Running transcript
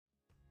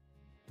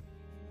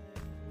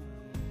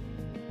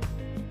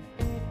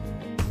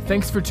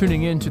Thanks for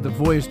tuning in to the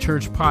Voyage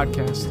Church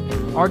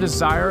podcast. Our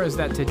desire is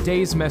that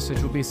today's message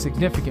will be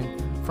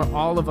significant for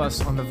all of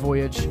us on the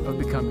voyage of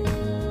becoming.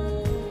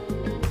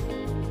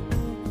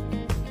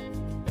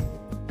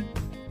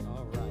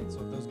 All right, so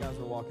if those guys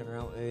were walking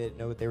around, they didn't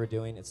know what they were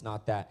doing. It's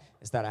not that.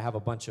 It's that I have a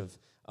bunch of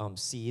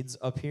seeds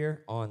up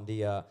here on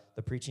the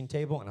preaching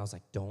table, and I was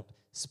like, don't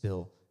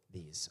spill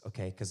these,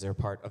 okay, because they're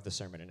part of the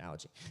sermon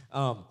analogy.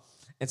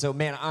 And so,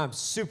 man, I'm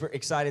super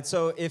excited.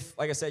 So if,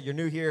 like I said, you're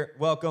new here,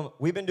 welcome.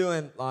 We've been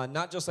doing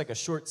not just like a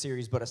short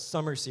series, but a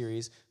summer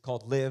series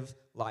called Live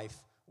Life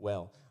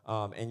Well.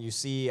 And I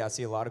see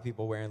a lot of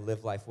people wearing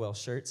Live Life Well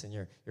shirts, and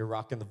you're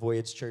rocking the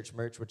Voyage Church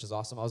merch, which is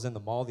awesome. I was in the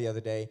mall the other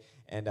day,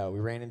 and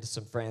we ran into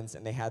some friends,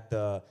 and they had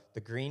the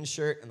green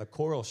shirt and the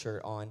coral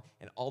shirt on,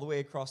 and all the way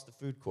across the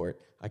food court,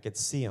 I could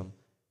see them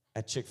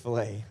at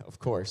Chick-fil-A, of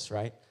course,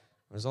 right?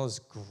 There's all this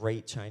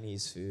great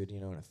Chinese food,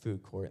 in a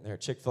food court, and they're at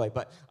Chick-fil-A,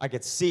 but I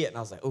could see it, and I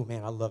was like, oh,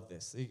 man, I love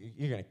this.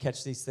 You're going to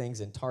catch these things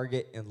in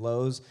Target and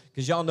Lowe's,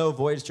 because y'all know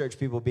Voyage Church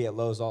people be at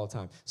Lowe's all the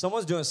time.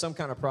 Someone's doing some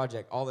kind of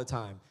project all the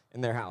time in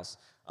their house.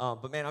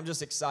 But, man, I'm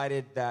just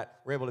excited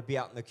that we're able to be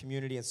out in the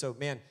community, and so,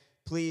 man,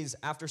 please,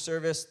 after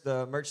service,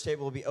 the merch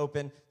table will be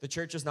open. The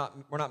church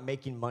we're not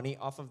making money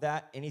off of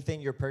that. Anything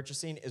you're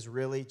purchasing is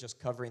really just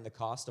covering the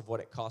cost of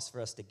what it costs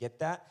for us to get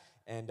that,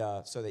 and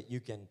so that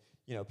you can,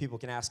 people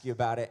can ask you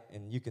about it,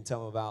 and you can tell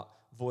them about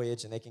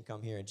Voyage, and they can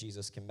come here, and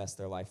Jesus can mess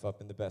their life up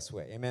in the best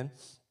way. Amen?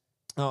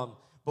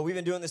 But we've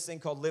been doing this thing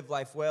called Live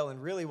Life Well,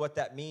 and really what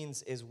that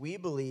means is we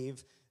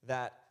believe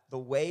that the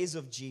ways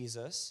of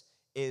Jesus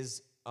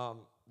is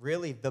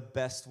really the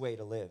best way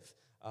to live.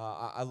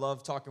 I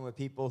love talking with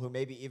people who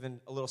may be even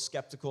a little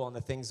skeptical on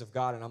the things of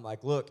God, and I'm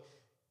like, look,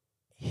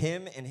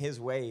 him and his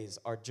ways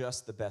are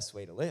just the best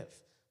way to live.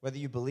 Whether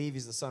you believe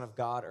he's the Son of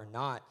God or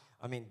not,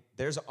 I mean,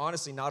 there's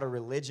honestly not a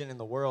religion in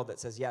the world that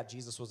says, yeah,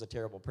 Jesus was a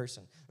terrible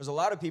person. There's a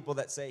lot of people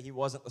that say he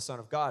wasn't the Son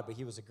of God, but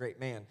he was a great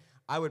man.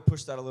 I would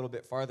push that a little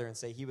bit farther and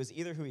say he was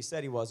either who he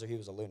said he was or he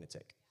was a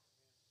lunatic.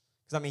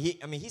 Because,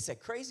 he said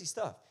crazy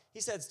stuff.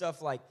 He said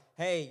stuff like,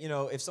 hey,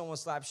 if someone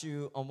slaps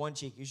you on one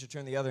cheek, you should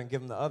turn the other and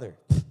give them the other.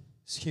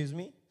 Excuse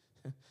me?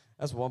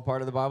 That's one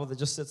part of the Bible that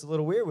just sits a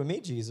little weird with me,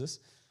 Jesus.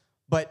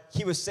 But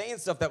he was saying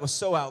stuff that was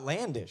so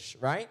outlandish,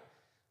 right?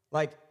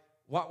 Like,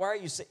 why are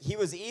you saying? He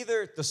was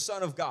either the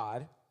Son of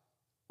God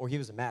or he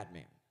was a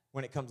madman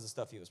when it comes to the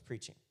stuff he was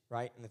preaching,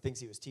 right? And the things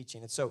he was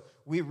teaching. And so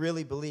we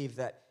really believe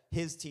that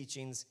his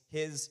teachings,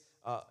 his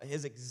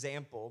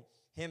example,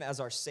 him as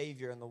our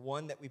Savior and the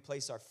one that we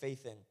place our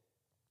faith in,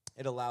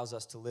 it allows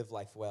us to live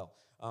life well.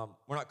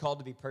 We're not called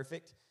to be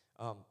perfect.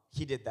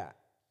 He did that.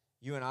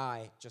 You and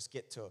I just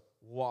get to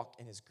walk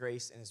in his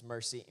grace and his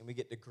mercy, and we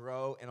get to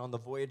grow. And on the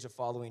voyage of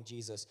following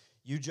Jesus,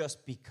 you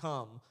just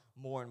become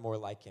more and more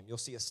like him. You'll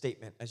see a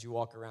statement as you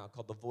walk around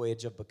called the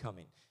voyage of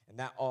becoming. And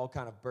that all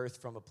kind of birthed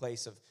from a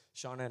place of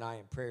Shauna and I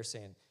in prayer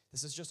saying,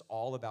 this is just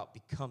all about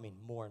becoming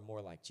more and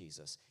more like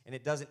Jesus. And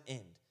it doesn't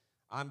end.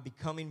 I'm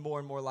becoming more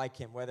and more like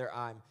him, whether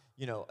I'm,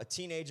 a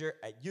teenager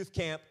at youth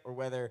camp or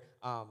whether,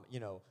 a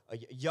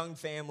young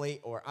family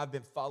or I've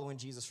been following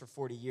Jesus for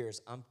 40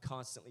 years. I'm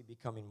constantly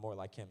becoming more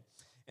like him.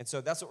 And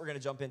so that's what we're going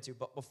to jump into.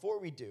 But before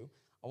we do,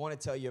 I want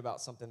to tell you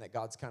about something that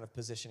God's kind of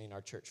positioning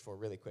our church for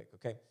really quick,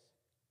 okay?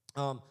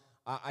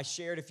 I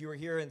shared, if you were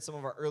here in some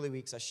of our early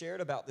weeks, I shared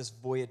about this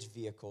Voyage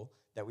vehicle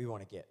that we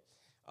want to get.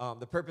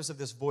 The purpose of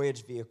this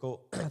Voyage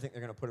vehicle, I think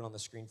they're going to put it on the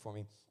screen for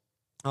me.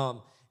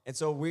 And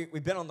so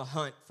we've been on the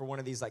hunt for one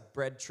of these like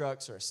bread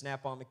trucks or a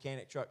Snap-on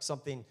mechanic truck,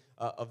 something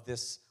of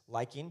this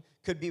liking.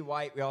 Could be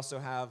white. We also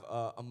have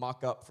a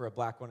mock-up for a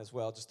black one as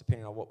well, just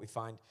depending on what we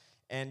find.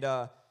 And,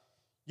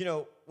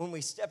 when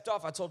we stepped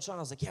off, I told Sean, I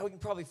was like, yeah, we can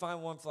probably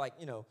find one for like,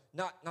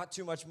 not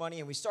too much money.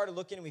 And we started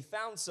looking and we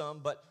found some,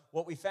 but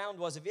what we found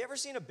was, have you ever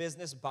seen a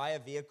business buy a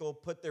vehicle,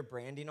 put their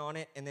branding on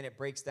it, and then it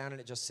breaks down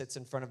and it just sits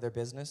in front of their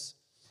business?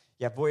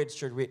 Yeah, Voyage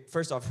Church,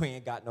 first off, we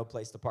ain't got no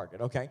place to park it,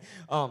 okay?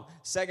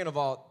 Second of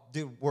all,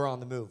 dude, we're on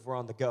the move. We're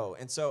on the go.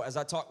 And so as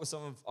I talk with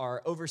some of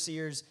our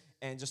overseers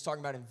and just talking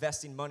about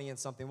investing money in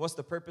something, what's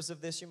the purpose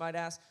of this, you might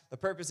ask? The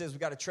purpose is we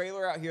got a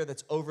trailer out here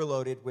that's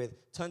overloaded with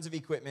tons of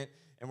equipment,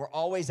 and we're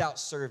always out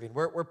serving.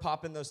 We're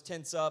popping those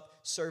tents up,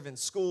 serving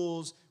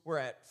schools. We're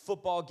at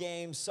football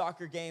games,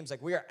 soccer games.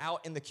 Like, we are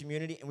out in the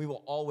community, and we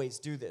will always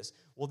do this.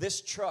 Well, this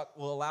truck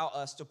will allow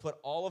us to put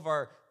all of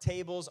our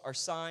tables, our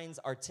signs,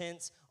 our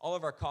tents, all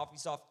of our coffee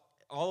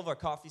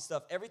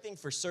stuff, everything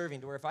for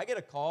serving, to where if I get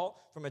a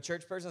call from a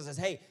church person that says,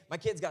 hey, my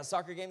kid's got a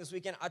soccer game this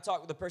weekend, I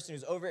talked with the person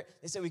who's over it,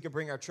 they said we could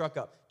bring our truck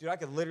up. Dude, I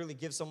could literally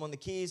give someone the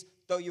keys,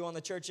 throw you on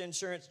the church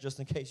insurance, just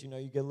in case, you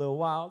get a little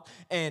wild,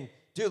 and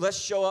dude, let's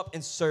show up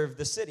and serve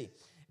the city.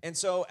 And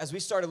so as we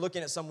started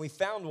looking at some, we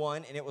found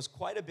one, and it was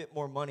quite a bit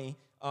more money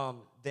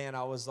than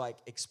I was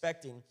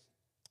expecting.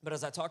 But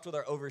as I talked with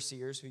our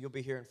overseers, who you'll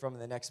be hearing from in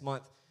the next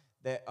month,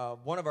 that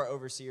one of our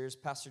overseers,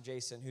 Pastor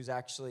Jason, who's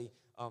actually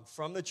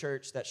from the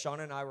church that Sean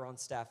and I were on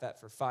staff at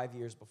for 5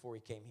 years before we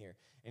came here.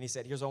 And he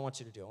said, here's what I want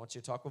you to do. I want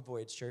you to talk with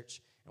Voyage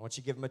Church. I want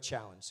you to give them a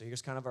challenge. So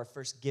here's kind of our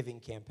first giving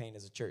campaign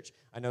as a church.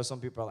 I know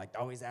some people are like,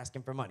 oh, he's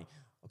asking for money.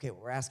 Okay,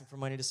 well, we're asking for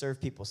money to serve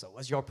people, so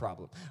what's your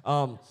problem?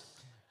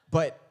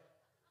 But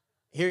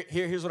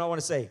here's what I want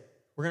to say.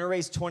 We're going to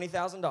raise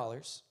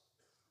 $20,000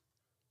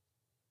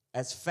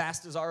 as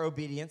fast as our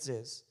obedience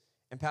is.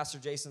 And Pastor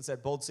Jason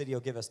said, Bold City will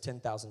give us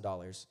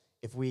 $10,000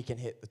 if we can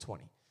hit the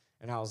 20.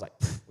 And I was like,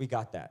 we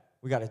got that.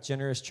 We got a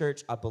generous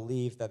church. I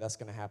believe that that's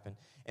going to happen.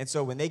 And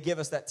so when they give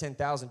us that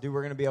 $10,000, dude,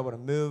 we're going to be able to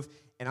move.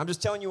 And I'm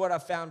just telling you what I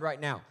found right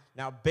now.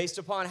 Now, based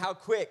upon how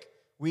quick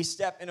we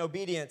step in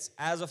obedience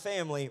as a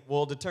family,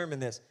 we'll determine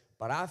this.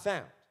 But I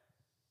found,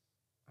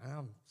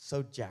 I'm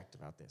so jacked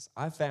about this,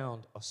 I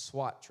found a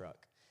SWAT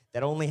truck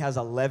that only has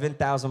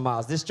 11,000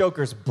 miles. This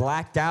joker's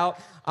blacked out.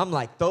 I'm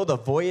like, throw the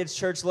Voyage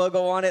Church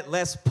logo on it.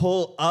 Let's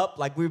pull up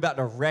like we're about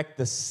to wreck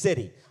the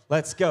city.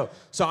 Let's go.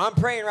 So I'm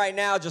praying right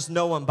now, just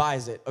no one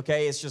buys it,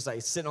 okay? It's just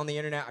like sitting on the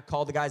internet. I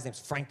called the guy's name's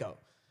Franco.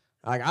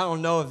 Like, I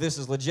don't know if this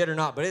is legit or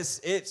not, but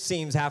it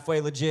seems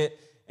halfway legit.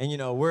 And, you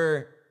know,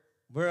 we're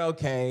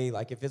okay.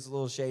 Like, if it's a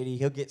little shady,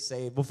 he'll get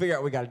saved. We'll figure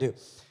out what we got to do.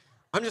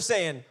 I'm just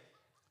saying,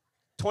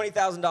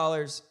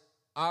 $20,000,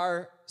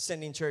 our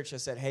sending church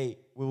has said, hey,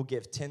 we will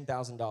give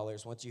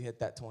 $10,000 once you hit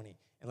that 20,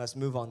 and let's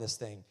move on this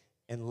thing.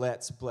 And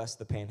let's bless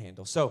the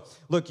Panhandle. So,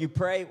 look, you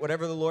pray,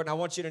 whatever the Lord, and I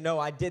want you to know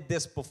I did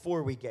this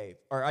before we gave,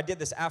 or I did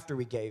this after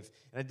we gave,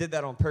 and I did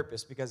that on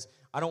purpose because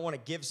I don't want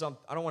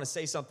to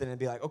say something and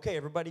be like, okay,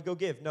 everybody go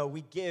give. No,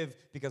 we give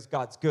because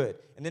God's good.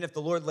 And then if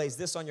the Lord lays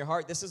this on your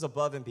heart, this is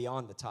above and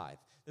beyond the tithe.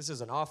 This is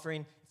an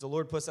offering. If the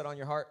Lord puts that on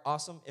your heart,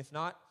 awesome. If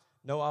not,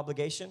 no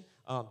obligation.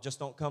 Just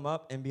don't come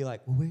up and be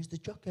like, well, where's the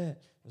truck at?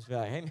 Just be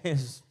like, hey, man,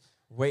 just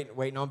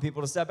waiting on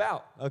people to step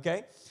out,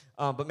 okay?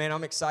 But, man,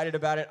 I'm excited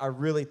about it. I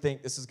really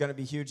think this is going to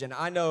be huge. And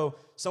I know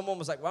someone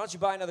was like, why don't you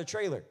buy another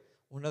trailer?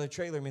 Well, another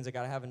trailer means I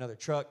got to have another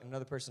truck and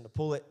another person to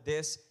pull it.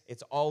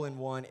 It's all in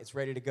one. It's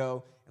ready to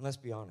go. And let's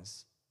be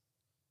honest,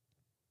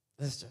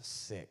 this is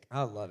just sick.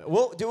 I love it.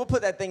 We'll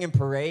put that thing in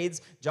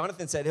parades.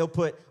 Jonathan said he'll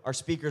put our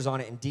speakers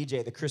on it and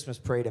DJ the Christmas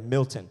parade in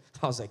Milton.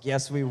 I was like,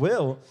 yes, we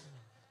will.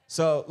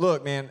 So,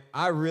 look, man,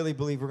 I really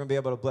believe we're going to be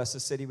able to bless the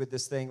city with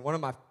this thing. One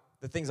of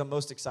the things I'm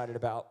most excited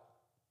about,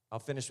 I'll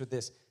finish with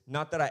this.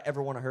 Not that I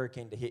ever want a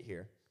hurricane to hit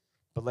here,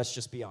 but let's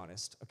just be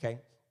honest, okay?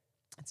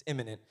 It's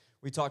imminent.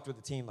 We talked with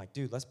the team like,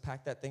 dude, let's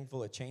pack that thing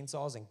full of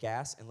chainsaws and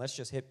gas, and let's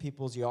just hit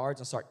people's yards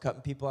and start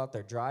cutting people out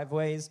their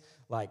driveways.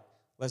 Like,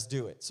 let's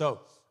do it. So,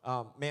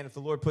 man, if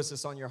the Lord puts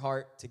this on your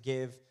heart to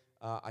give,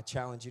 I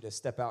challenge you to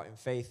step out in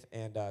faith,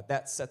 and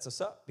that sets us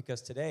up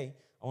because today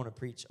I want to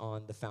preach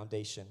on the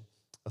foundation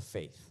of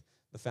faith,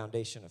 the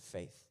foundation of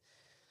faith.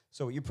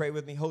 So will you pray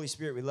with me? Holy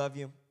Spirit, we love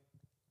you.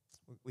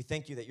 We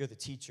thank you that you're the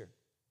teacher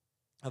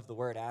of the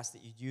word. I ask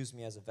that you'd use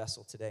me as a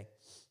vessel today.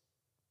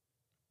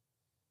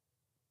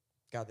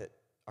 God, that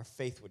our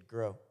faith would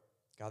grow.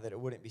 God, that it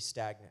wouldn't be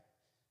stagnant.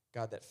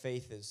 God, that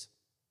faith is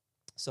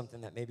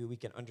something that maybe we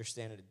can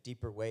understand in a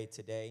deeper way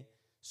today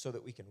so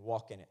that we can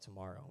walk in it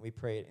tomorrow. We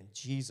pray it in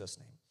Jesus'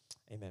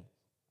 name.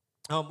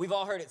 Amen. We've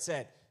all heard it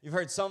said. You've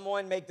heard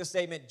someone make the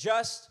statement,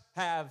 just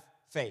have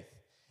faith.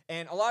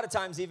 And a lot of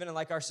times, even in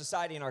like our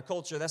society and our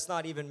culture, that's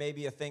not even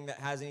maybe a thing that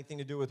has anything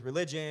to do with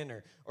religion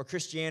or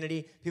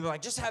Christianity. People are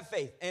like, just have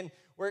faith. And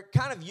we're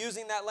kind of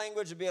using that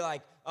language to be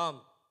like,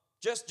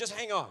 just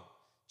hang on,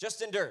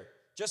 just endure,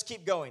 just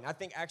keep going. I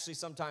think actually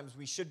sometimes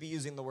we should be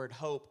using the word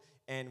hope,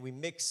 and we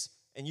mix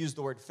and use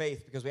the word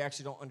faith because we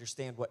actually don't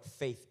understand what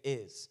faith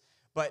is.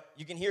 But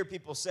you can hear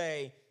people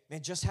say,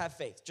 man, just have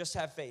faith, just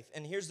have faith.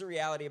 And here's the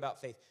reality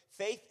about faith.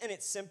 Faith in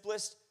its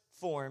simplest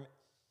form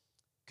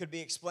could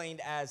be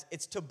explained as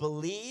it's to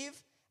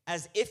believe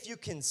as if you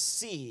can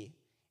see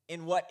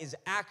in what is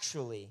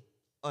actually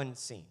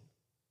unseen.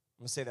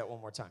 I'm going to say that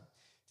one more time.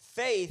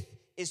 Faith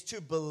is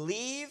to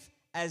believe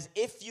as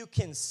if you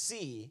can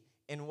see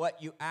in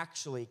what you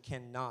actually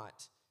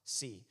cannot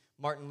see.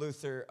 Martin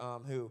Luther,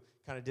 who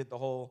kind of did the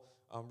whole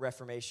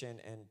Reformation,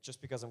 and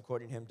just because I'm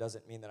quoting him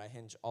doesn't mean that I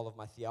hinge all of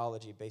my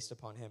theology based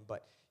upon him,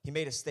 but he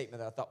made a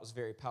statement that I thought was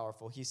very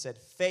powerful. He said,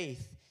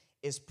 faith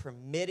is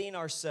permitting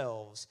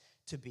ourselves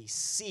to be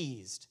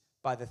seized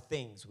by the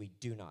things we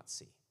do not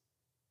see.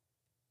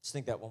 Let's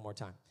think that one more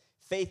time.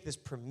 Faith is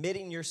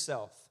permitting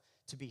yourself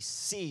to be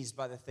seized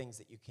by the things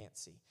that you can't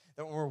see.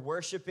 That when we're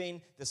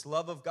worshiping this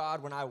love of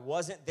God, when I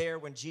wasn't there,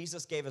 when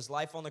Jesus gave his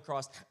life on the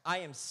cross, I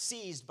am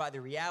seized by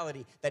the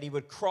reality that he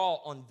would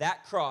crawl on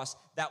that cross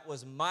that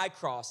was my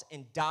cross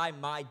and die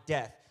my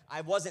death.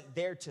 I wasn't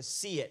there to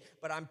see it,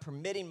 but I'm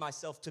permitting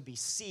myself to be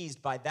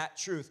seized by that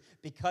truth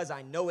because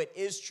I know it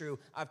is true.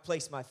 I've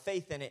placed my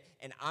faith in it,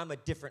 and I'm a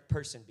different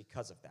person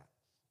because of that.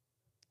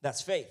 That's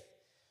faith.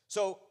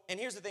 So, and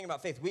here's the thing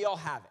about faith. We all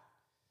have it.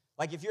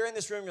 Like if you're in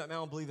this room, you're like, man,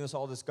 I don't believe in this,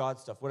 all this God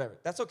stuff, whatever.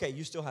 That's okay.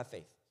 You still have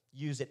faith.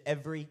 Use it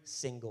every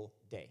single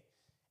day.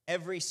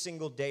 Every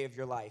single day of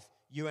your life,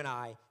 you and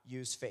I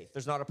use faith.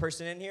 There's not a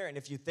person in here, and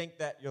if you think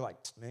that you're like,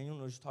 man, you don't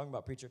know what you're talking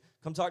about, preacher,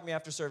 come talk to me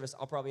after service.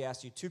 I'll probably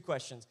ask you 2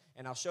 questions,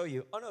 and I'll show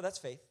you, oh, no, that's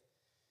faith.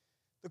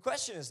 The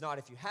question is not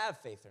if you have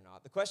faith or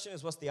not. The question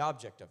is, what's the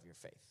object of your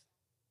faith?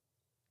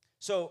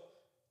 So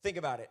think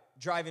about it.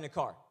 Driving a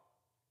car.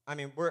 I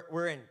mean,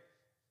 we're in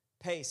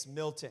Pace,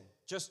 Milton.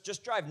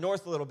 Just drive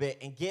north a little bit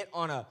and get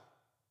on a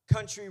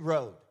country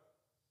road.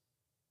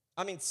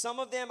 I mean, some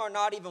of them are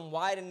not even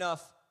wide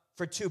enough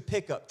for 2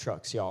 pickup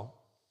trucks, y'all.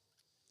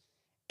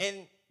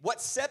 And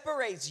what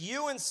separates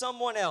you and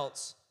someone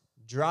else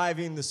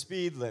driving the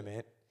speed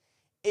limit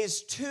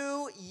is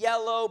 2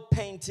 yellow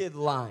painted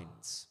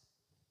lines.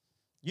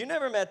 You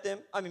never met them.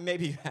 I mean,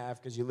 maybe you have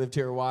because you lived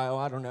here a while.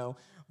 I don't know.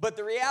 But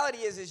the reality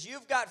is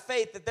you've got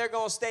faith that they're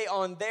going to stay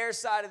on their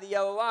side of the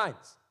yellow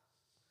lines.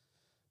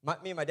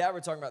 Me and my dad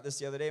were talking about this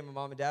the other day. My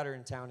mom and dad are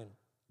in town,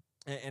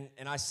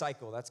 and I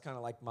cycle. That's kind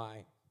of like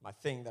my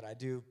thing that I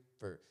do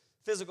for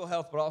physical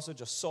health, but also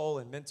just soul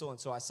and mental, and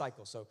so I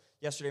cycle. So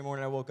yesterday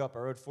morning I woke up, I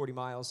rode 40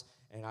 miles,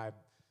 and I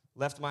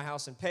left my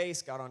house in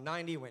Pace, got on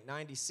 90, went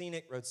 90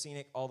 Scenic, rode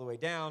Scenic all the way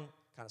down,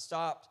 kind of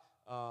stopped,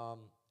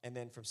 and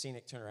then from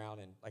Scenic, turn around,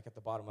 and like at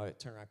the bottom of it,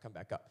 turn around, come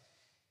back up.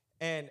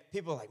 And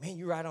people are like, man,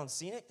 you ride on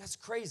Scenic? That's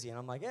crazy. And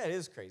I'm like, yeah, it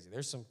is crazy.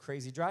 There's some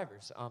crazy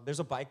drivers. There's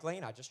a bike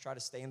lane. I just try to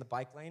stay in the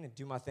bike lane and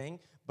do my thing.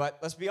 But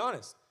let's be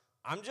honest.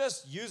 I'm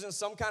just using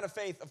some kind of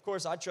faith. Of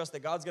course, I trust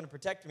that God's going to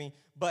protect me.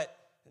 But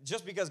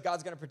just because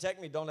God's going to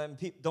protect me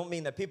don't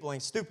mean that people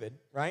ain't stupid,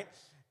 right?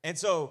 And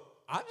so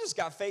I've just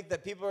got faith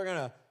that people are going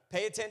to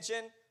pay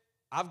attention.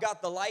 I've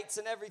got the lights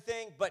and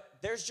everything. But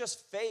there's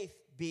just faith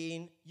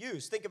being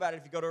used. Think about it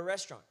if you go to a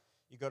restaurant.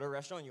 You go to a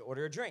restaurant, you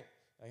order a drink.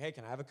 Like, hey,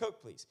 can I have a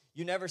Coke, please?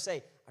 You never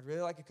say, I'd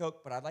really like a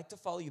Coke, but I'd like to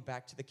follow you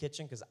back to the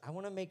kitchen because I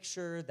want to make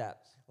sure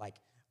that, like,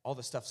 all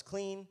the stuff's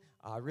clean.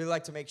 I really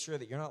like to make sure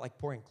that you're not, like,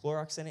 pouring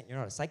Clorox in it. You're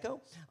not a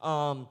psycho.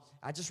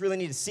 I just really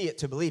need to see it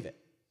to believe it.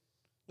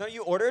 No,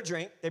 you order a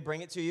drink. They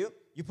bring it to you.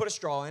 You put a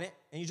straw in it,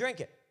 and you drink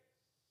it.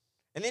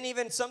 And then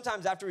even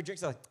sometimes after we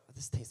drink, they're like, oh,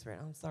 this tastes weird.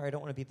 I'm sorry, I don't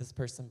want to be this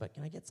person, but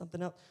can I get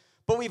something else?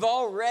 But we've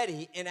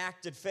already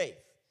enacted faith.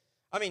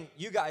 I mean,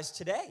 you guys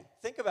today,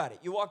 think about it.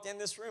 You walked in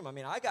this room. I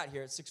mean, I got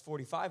here at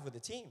 6:45 with a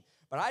team.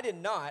 But I did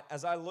not,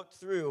 as I looked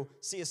through,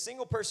 see a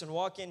single person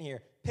walk in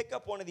here, pick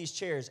up one of these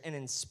chairs, and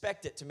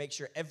inspect it to make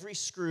sure every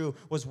screw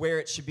was where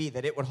it should be,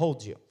 that it would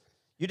hold you.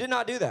 You did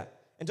not do that.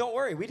 And don't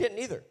worry, we didn't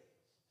either.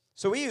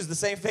 So we used the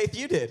same faith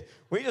you did.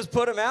 We just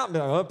put them out and be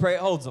like, oh, pray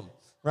it holds them,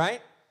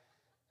 right?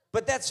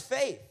 But that's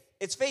faith.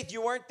 It's faith.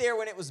 You weren't there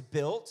when it was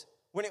built,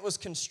 when it was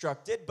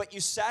constructed, but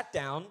you sat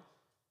down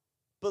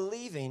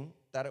believing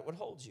that it would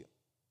hold you.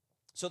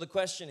 So the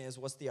question is,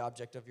 what's the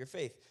object of your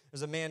faith?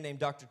 There's a man named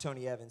Dr.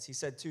 Tony Evans. He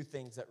said 2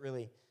 things that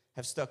really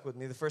have stuck with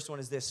me. The first one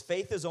is this: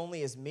 faith is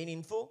only as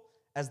meaningful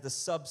as the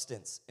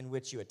substance in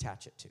which you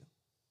attach it to.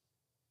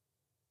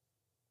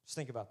 Just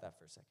think about that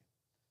for a second.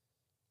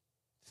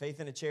 Faith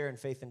in a chair and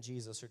faith in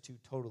Jesus are 2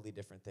 totally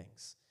different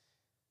things.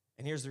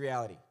 And here's the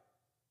reality.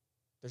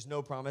 There's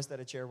no promise that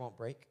a chair won't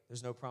break.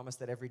 There's no promise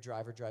that every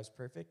driver drives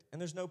perfect.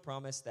 And there's no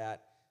promise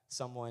that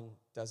someone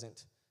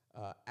doesn't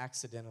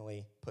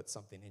accidentally put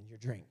something in your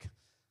drink.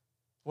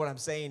 What I'm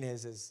saying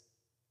is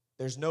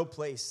there's no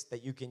place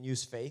that you can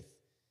use faith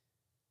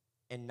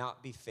and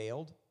not be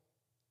failed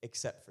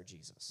except for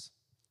Jesus,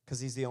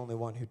 because he's the only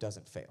one who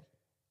doesn't fail.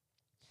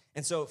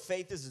 And so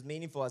faith is as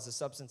meaningful as the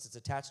substance it's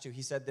attached to.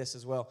 He said this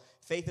as well: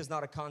 faith is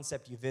not a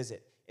concept you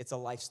visit. It's a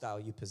lifestyle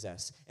you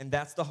possess. And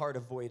that's the heart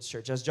of Voyage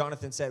Church. As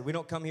Jonathan said, we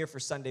don't come here for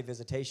Sunday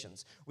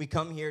visitations. We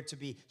come here to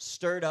be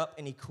stirred up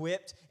and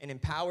equipped and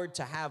empowered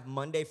to have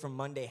Monday from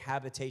Monday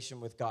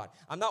habitation with God.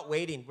 I'm not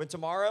waiting. When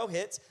tomorrow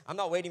hits, I'm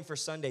not waiting for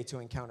Sunday to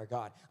encounter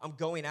God. I'm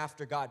going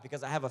after God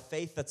because I have a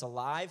faith that's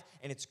alive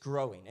and it's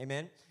growing.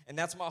 Amen? And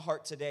that's my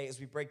heart today as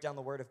we break down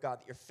the Word of God,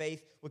 that your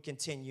faith would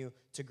continue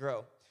to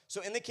grow.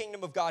 So in the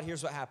kingdom of God,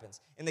 here's what happens.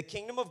 In the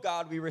kingdom of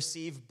God, we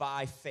receive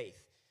by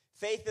faith.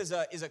 Faith is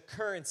a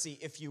currency,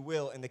 if you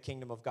will, in the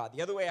kingdom of God.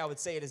 The other way I would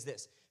say it is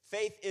this: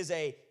 faith is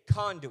a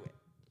conduit.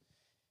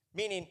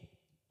 Meaning,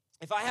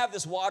 if I have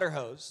this water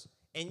hose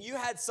and you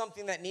had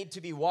something that needed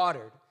to be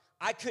watered,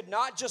 I could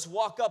not just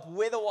walk up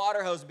with a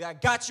water hose and be like,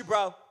 got you,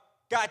 bro,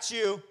 got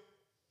you.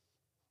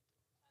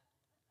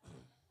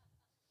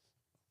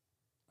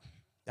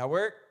 That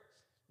work?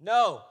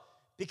 No,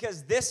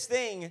 because this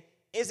thing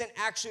isn't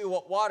actually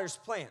what waters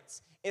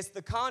plants. It's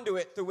the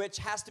conduit through which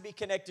has to be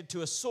connected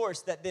to a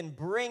source that then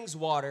brings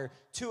water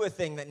to a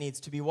thing that needs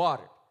to be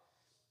watered.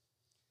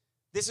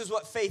 This is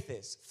what faith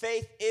is.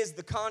 Faith is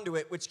the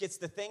conduit which gets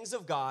the things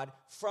of God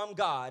from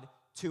God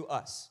to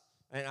us.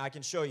 And I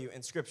can show you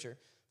in Scripture.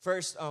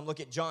 First, look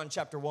at John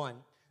chapter 1,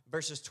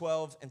 verses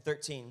 12 and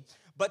 13.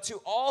 But to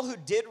all who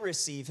did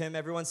receive him,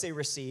 everyone say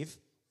receive,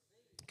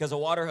 because a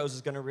water hose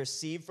is going to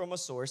receive from a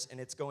source and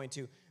it's going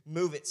to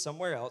move it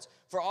somewhere else.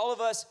 For all of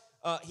us,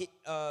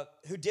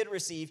 who did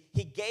receive,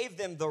 he gave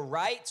them the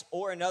right,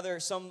 or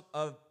some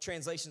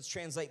translations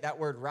translate that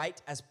word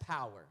right as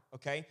power,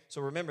 okay?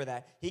 So remember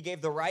that. He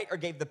gave the right or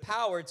gave the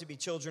power to be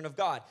children of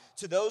God,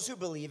 to those who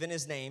believe in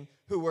his name,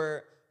 who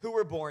were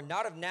born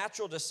not of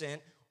natural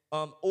descent,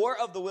 or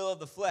of the will of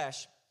the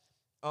flesh,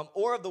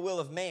 or of the will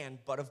of man,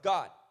 but of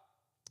God.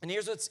 And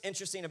here's what's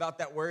interesting about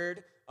that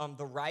word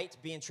the right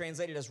being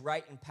translated as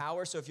right and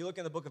power. So if you look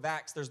in the book of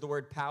Acts, there's the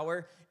word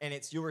power, and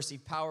it's you'll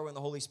receive power when the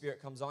Holy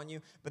Spirit comes on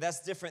you. But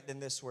that's different than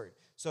this word.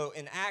 So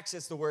in Acts,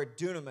 it's the word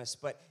dunamis.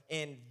 But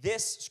in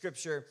this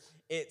scripture,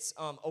 it's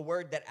a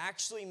word that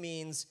actually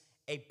means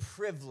a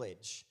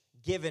privilege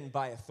given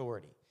by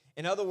authority.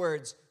 In other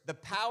words, the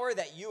power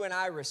that you and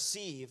I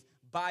receive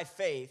by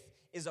faith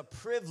is a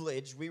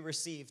privilege we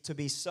receive to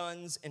be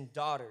sons and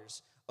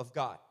daughters of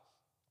God.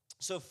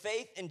 So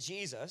faith in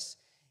Jesus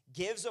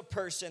gives a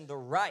person the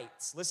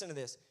rights. Listen to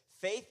this.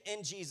 Faith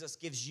in Jesus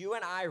gives you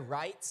and I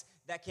rights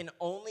that can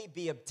only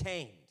be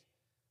obtained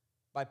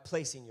by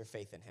placing your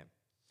faith in him.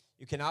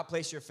 You cannot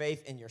place your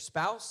faith in your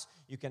spouse.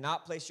 You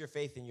cannot place your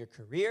faith in your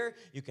career.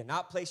 You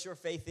cannot place your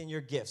faith in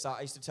your gifts.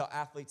 I used to tell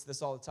athletes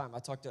this all the time. I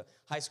talk to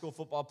high school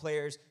football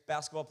players,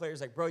 basketball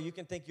players, like, bro, you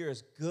can think you're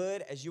as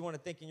good as you want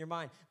to think in your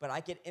mind, but I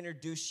could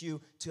introduce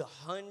you to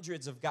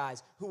hundreds of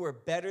guys who were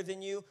better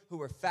than you, who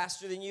were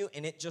faster than you,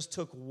 and it just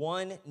took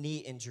one knee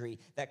injury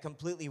that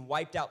completely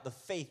wiped out the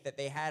faith that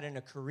they had in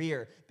a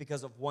career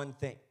because of one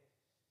thing.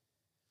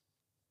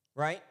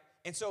 Right?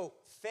 And so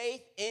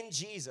faith in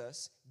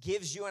Jesus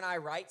gives you and I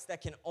rights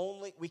that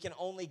we can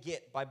only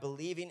get by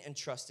believing and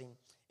trusting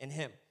in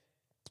him.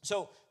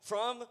 So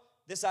from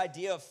this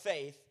idea of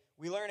faith,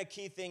 we learn a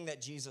key thing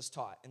that Jesus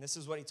taught, and this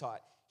is what he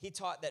taught. He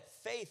taught that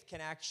faith can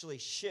actually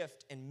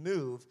shift and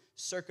move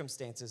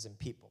circumstances and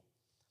people.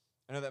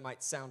 I know that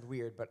might sound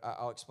weird, but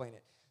I'll explain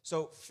it.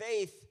 So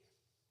faith,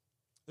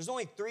 there's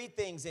only 3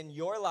 things in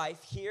your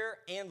life here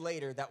and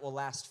later that will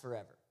last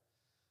forever.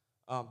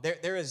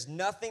 There is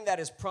nothing that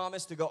is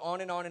promised to go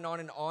on and on and on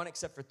and on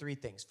except for 3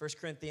 things. 1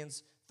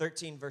 Corinthians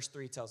 13, verse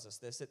 3 tells us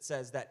this. It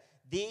says that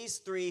these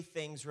 3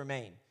 things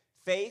remain: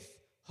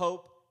 faith,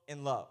 hope,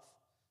 and love.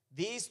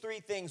 These 3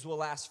 things will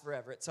last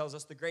forever. It tells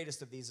us the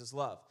greatest of these is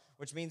love,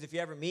 which means if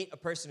you ever meet a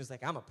person who's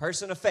like, I'm a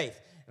person of faith,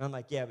 and I'm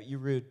like, yeah, but you're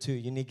rude too.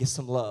 You need to get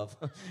some love,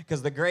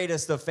 because the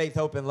greatest of faith,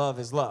 hope, and love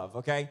is love,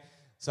 okay?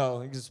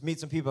 So you just meet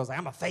some people who's like,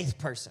 I'm a faith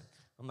person.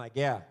 I'm like,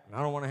 yeah, and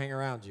I don't want to hang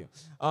around you.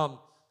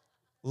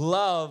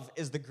 Love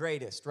is the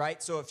greatest,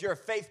 right? So if you're a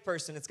faith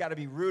person, it's got to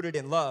be rooted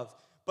in love.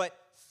 But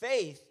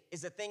faith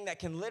is a thing that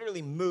can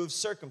literally move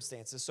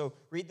circumstances. So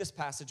read this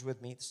passage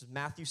with me. This is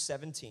Matthew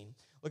 17.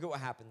 Look at what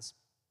happens.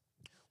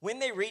 When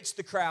they reached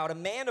the crowd, a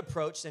man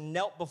approached and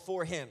knelt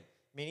before him,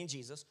 meaning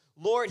Jesus.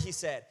 Lord, he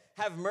said,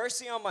 have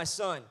mercy on my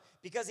son,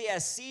 because he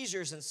has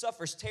seizures and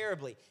suffers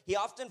terribly. He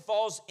often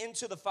falls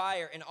into the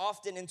fire and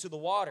often into the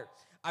water.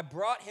 I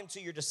brought him to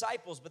your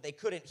disciples, but they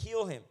couldn't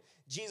heal him.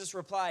 Jesus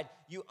replied,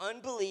 you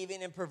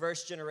unbelieving and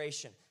perverse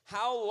generation,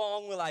 how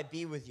long will I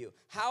be with you?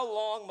 How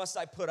long must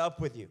I put up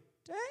with you?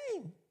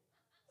 Dang,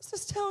 I was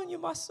just telling you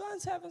my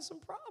son's having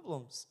some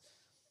problems.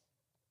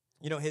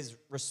 You know, his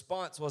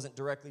response wasn't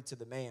directly to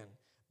the man,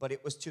 but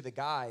it was to the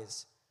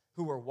guys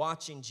who were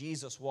watching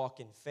Jesus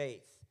walk in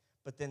faith,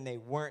 but then they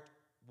weren't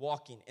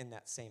walking in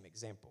that same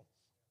example.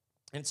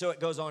 And so it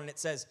goes on and it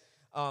says,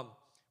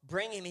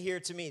 bring him here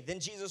to me. Then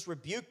Jesus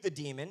rebuked the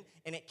demon,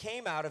 and it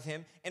came out of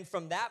him, and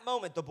from that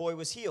moment the boy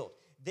was healed.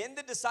 Then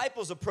the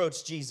disciples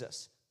approached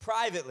Jesus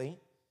privately.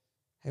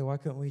 Hey, why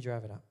couldn't we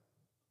drive it out?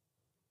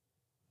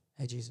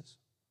 Hey, Jesus,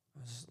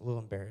 I was just a little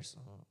embarrassed.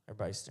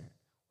 Everybody's staring.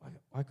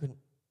 Why couldn't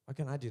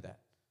I do that?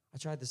 I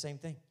tried the same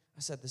thing.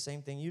 I said the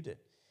same thing you did.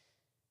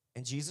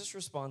 And Jesus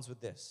responds with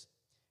this: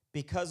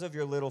 because of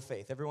your little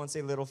faith. Everyone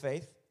say little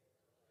faith.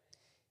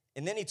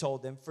 And then he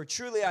told them, for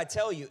truly I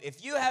tell you,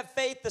 if you have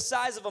faith the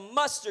size of a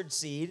mustard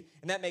seed,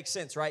 and that makes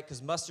sense, right?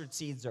 Because mustard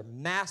seeds are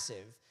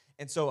massive.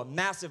 And so a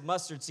massive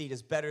mustard seed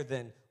is better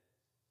than,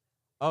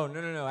 oh,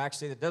 no,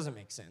 actually that doesn't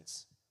make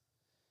sense.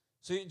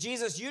 So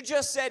Jesus, you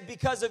just said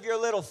because of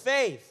your little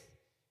faith.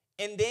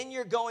 And then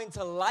you're going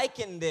to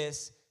liken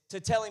this to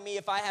telling me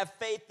if I have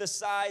faith the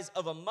size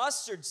of a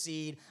mustard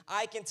seed,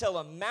 I can tell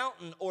a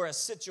mountain or a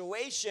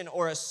situation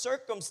or a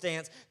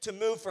circumstance to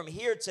move from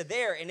here to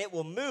there, and it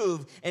will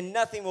move, and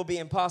nothing will be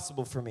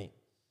impossible for me.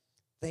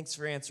 Thanks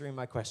for answering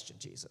my question,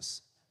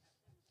 Jesus.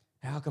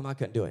 How come I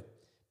couldn't do it?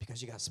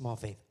 Because you got small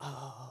faith.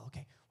 Oh,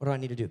 okay. What do I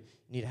need to do?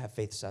 You need to have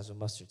faith the size of a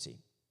mustard seed.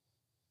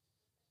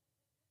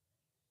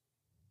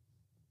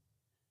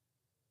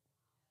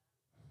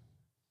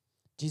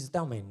 Jesus,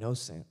 that made no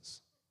sense.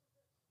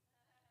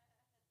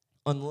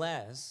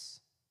 Unless,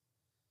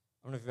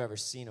 I don't know if you've ever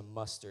seen a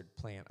mustard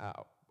plant. I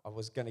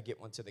was going to get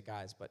one to the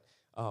guys, but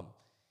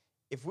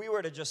if we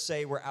were to just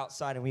say we're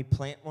outside and we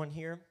plant one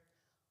here,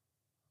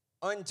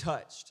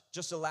 untouched,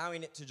 just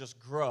allowing it to just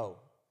grow,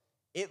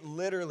 it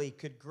literally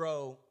could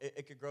grow.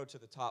 It could grow to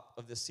the top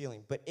of the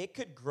ceiling, but it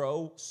could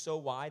grow so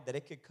wide that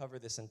it could cover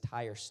this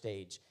entire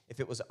stage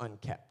if it was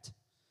unkept.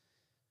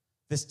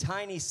 This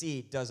tiny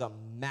seed does a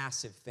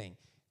massive thing.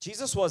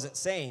 Jesus wasn't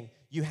saying,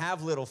 you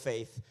have little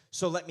faith,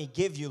 so let me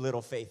give you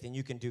little faith and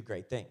you can do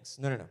great things.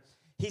 No.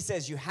 He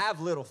says you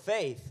have little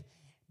faith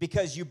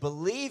because you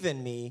believe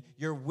in me,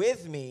 you're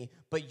with me,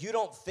 but you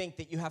don't think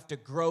that you have to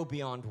grow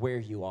beyond where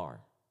you are.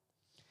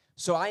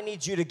 So I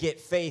need you to get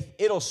faith.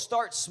 It'll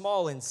start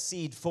small in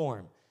seed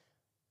form,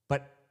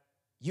 but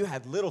you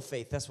had little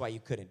faith. That's why you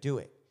couldn't do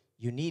it.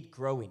 You need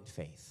growing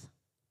faith.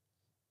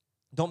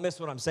 Don't miss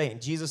what I'm saying.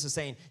 Jesus is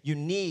saying you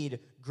need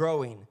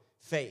growing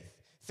faith.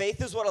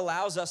 Faith is what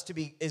allows us to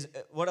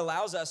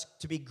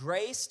be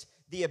graced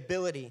the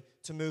ability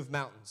to move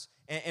mountains.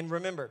 And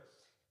remember,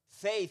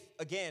 faith,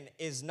 again,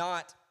 is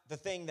not the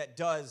thing that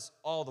does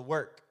all the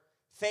work.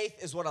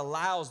 Faith is what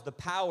allows the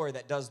power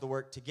that does the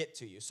work to get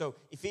to you. So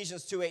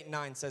Ephesians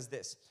 2:8-9 says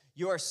this.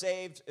 You are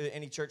saved,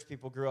 any church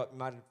people grew up, you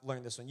might have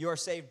learned this one. You are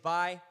saved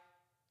by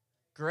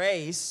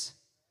grace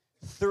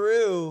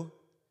through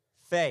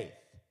faith.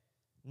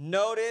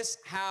 Notice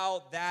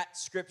how that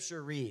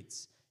scripture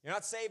reads. You're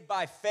not saved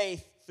by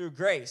faith through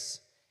grace.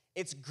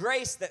 It's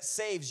grace that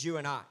saves you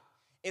and I.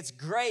 It's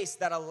grace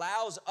that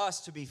allows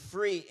us to be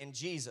free in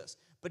Jesus.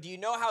 But do you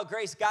know how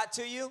grace got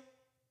to you?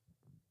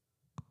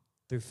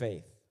 Through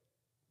faith,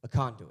 a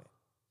conduit.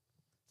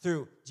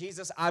 Through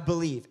Jesus, I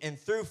believe, and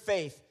through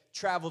faith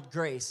traveled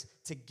grace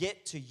to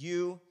get to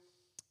you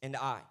and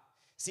I.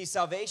 See,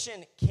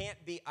 salvation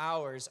can't be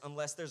ours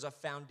unless there's a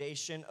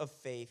foundation of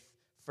faith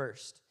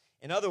first.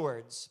 In other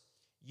words,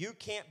 you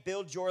can't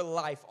build your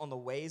life on the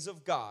ways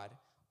of God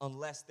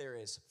unless there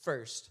is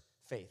first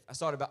faith. I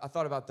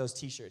thought about those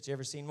t-shirts. You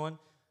ever seen one?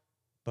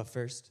 But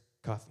first,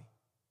 coffee.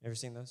 You ever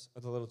seen those?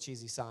 With the little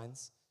cheesy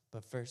signs?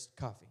 But first,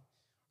 coffee.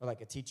 Or like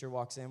a teacher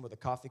walks in with a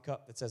coffee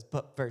cup that says,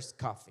 but first,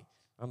 coffee.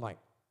 I'm like,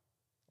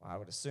 well, I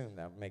would assume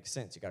that would make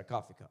sense. You got a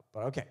coffee cup.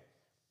 But okay.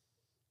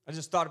 I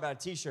just thought about a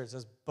t-shirt that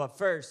says, but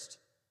first,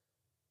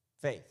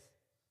 faith.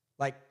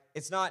 Like,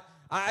 it's not,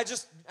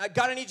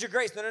 God, I need your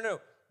grace.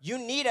 No. You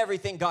need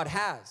everything God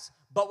has.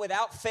 But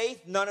without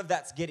faith, none of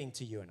that's getting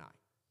to you and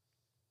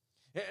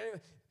I.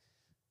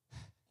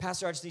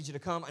 Pastor, I just need you to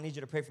come. I need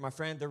you to pray for my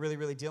friend. They're really,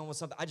 really dealing with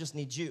something. I just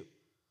need you.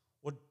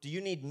 Well, do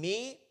you need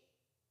me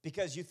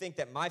because you think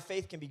that my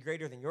faith can be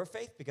greater than your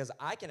faith? Because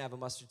I can have a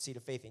mustard seed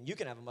of faith and you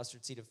can have a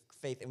mustard seed of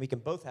faith and we can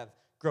both have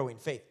growing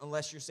faith.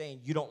 Unless you're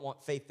saying you don't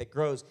want faith that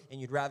grows and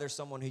you'd rather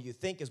someone who you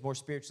think is more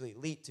spiritually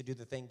elite to do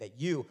the thing that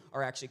you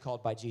are actually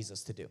called by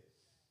Jesus to do.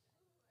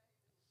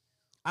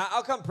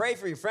 I'll come pray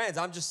for your friends.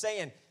 I'm just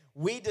saying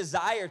we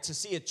desire to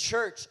see a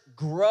church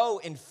grow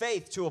in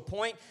faith to a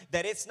point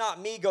that it's not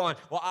me going,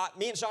 well,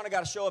 me and Shauna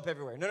got to show up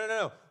everywhere.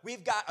 No.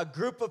 We've got a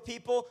group of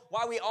people.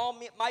 While we all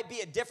might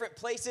be at different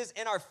places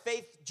in our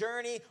faith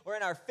journey or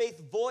in our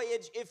faith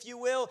voyage, if you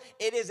will,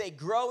 it is a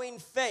growing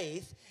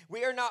faith.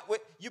 We are not,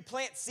 you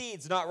plant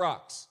seeds, not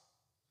rocks.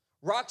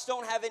 Rocks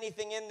don't have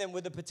anything in them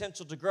with the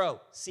potential to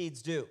grow.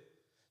 Seeds do.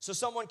 So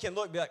someone can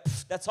look and be like,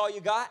 that's all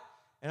you got?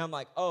 And I'm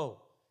like, oh,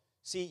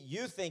 see,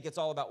 you think it's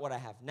all about what I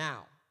have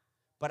now.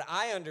 But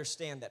I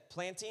understand that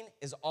planting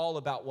is all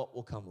about what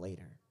will come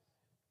later.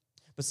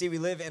 But see, we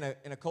live in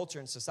a culture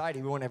and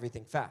society, we want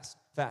everything fast.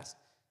 Can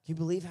you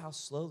believe how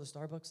slow the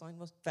Starbucks line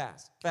was?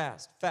 Fast.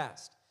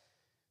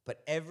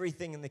 But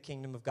everything in the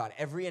kingdom of God,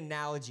 every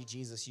analogy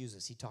Jesus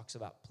uses, he talks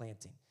about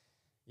planting.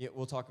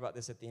 We'll talk about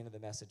this at the end of the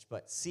message,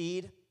 but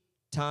seed,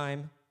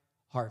 time,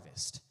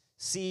 harvest.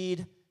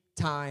 Seed,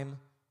 time,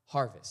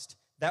 harvest.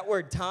 That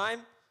word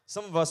time,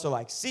 some of us are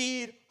like,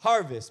 seed,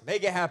 harvest,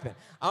 make it happen.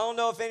 I don't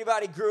know if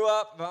anybody grew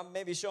up, I'm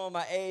maybe showing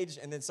my age,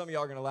 and then some of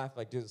y'all are going to laugh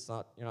like, dude,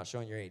 you're not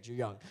showing your age, you're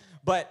young.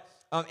 But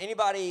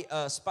anybody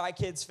Spy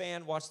Kids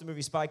fan, watch the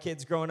movie Spy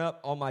Kids growing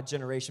up? All my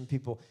generation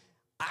people.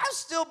 I was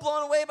still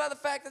blown away by the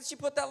fact that she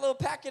put that little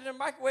packet in a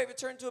microwave and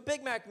turned into a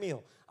Big Mac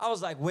meal. I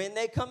was like, when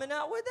they coming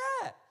out with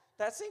that?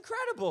 That's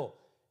incredible.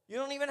 You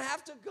don't even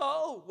have to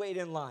go wait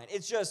in line.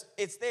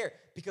 It's there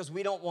because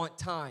we don't want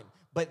time.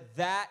 But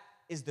that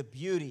is the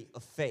beauty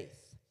of faith.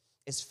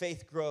 As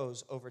faith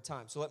grows over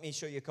time. So let me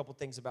show you a couple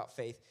things about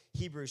faith.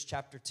 Hebrews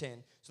chapter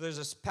 10. So there's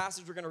a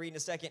passage we're going to read in a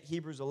second,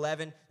 Hebrews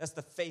 11. That's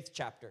the faith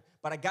chapter.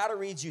 But I got to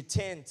read you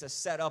 10 to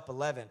set up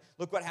 11.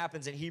 Look what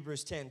happens in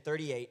Hebrews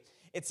 10:38.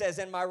 It says,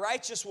 and my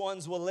righteous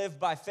ones will live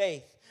by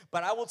faith,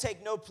 but I will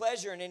take no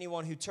pleasure in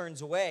anyone who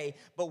turns away.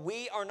 But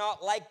we are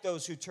not like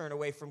those who turn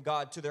away from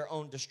God to their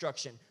own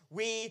destruction.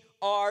 We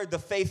are the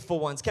faithful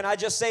ones. Can I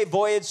just say,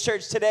 Voyage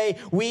Church today,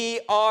 we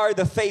are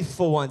the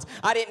faithful ones.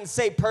 I didn't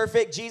say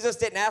perfect. Jesus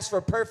didn't ask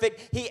for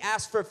perfect. He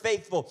asked for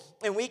faithful.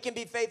 And we can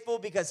be faithful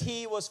because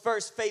he was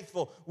first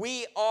faithful.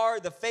 We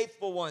are the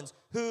faithful ones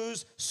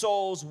whose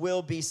souls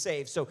will be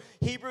saved. So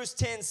Hebrews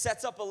 10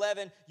 sets up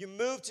 11. You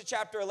move to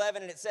chapter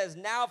 11 and it says,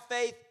 now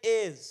faith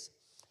is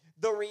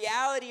the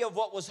reality of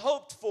what was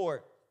hoped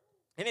for,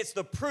 and it's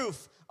the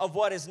proof of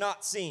what is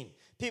not seen.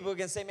 People are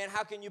going to say, man,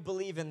 how can you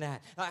believe in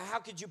that? How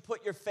could you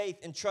put your faith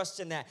and trust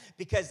in that?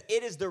 Because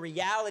it is the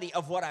reality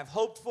of what I've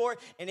hoped for,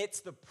 and it's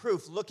the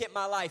proof. Look at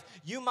my life.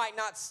 You might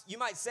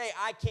say,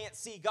 I can't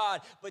see God,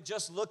 but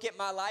just look at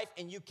my life,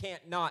 and you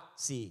can't not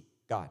see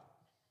God.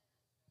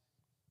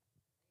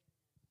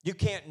 You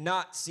can't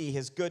not see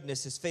his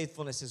goodness, his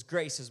faithfulness, his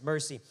grace, his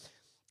mercy.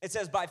 It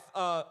says,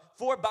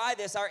 for by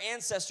this our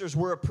ancestors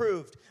were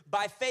approved.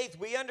 By faith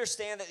we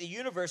understand that the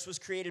universe was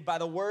created by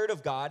the word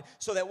of God,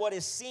 so that what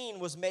is seen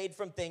was made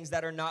from things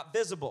that are not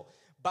visible.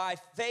 By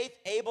faith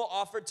Abel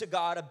offered to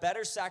God a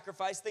better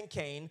sacrifice than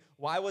Cain.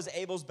 Why was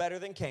Abel's better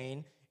than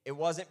Cain? It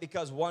wasn't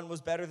because one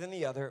was better than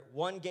the other.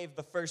 One gave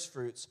the first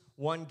fruits.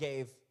 One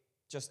gave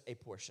just a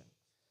portion.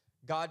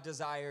 God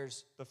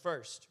desires the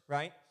first,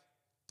 right?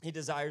 He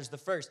desires the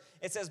first.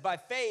 It says, by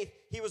faith,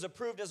 he was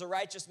approved as a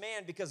righteous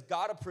man because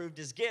God approved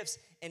his gifts.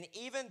 And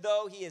even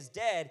though he is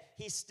dead,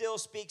 he still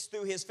speaks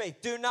through his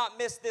faith. Do not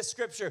miss this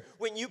scripture.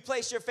 When you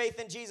place your faith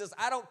in Jesus,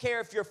 I don't care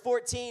if you're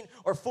 14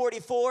 or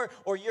 44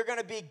 or you're going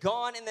to be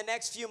gone in the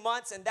next few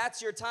months and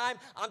that's your time.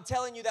 I'm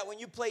telling you that when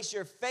you place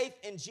your faith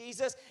in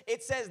Jesus,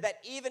 it says that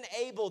even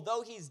Abel,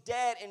 though he's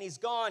dead and he's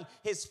gone,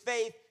 his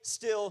faith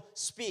still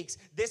speaks.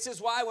 This is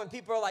why when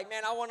people are like,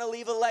 man, I want to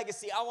leave a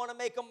legacy, I want to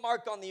make a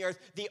mark on the earth,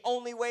 the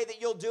only way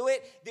that you'll do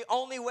it, the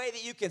only way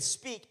that you can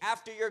speak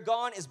after you're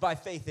gone is by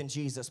faith in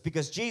Jesus,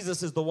 because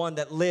Jesus is the one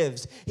that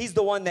lives. He's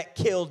the one that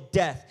killed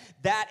death.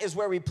 That is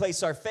where we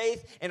place our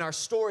faith, and our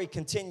story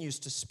continues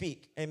to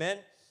speak. Amen?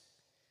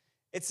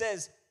 It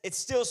says, it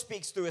still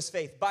speaks through his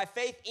faith. By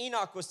faith,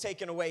 Enoch was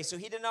taken away, so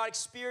he did not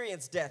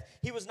experience death.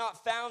 He was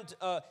not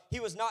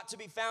to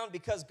be found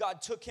because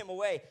God took him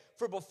away.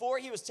 For before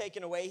he was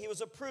taken away, he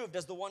was approved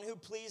as the one who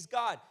pleased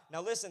God.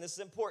 Now listen, this is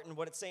important,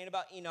 what it's saying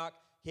about Enoch.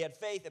 He had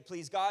faith, it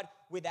pleased God.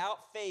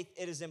 Without faith,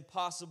 it is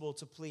impossible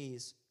to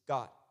please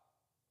God.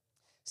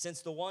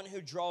 Since the one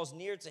who draws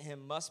near to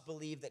him must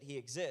believe that he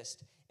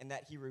exists and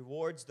that he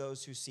rewards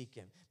those who seek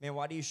him. Man,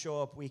 why do you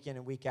show up week in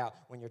and week out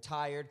when you're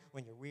tired,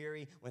 when you're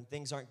weary, when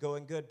things aren't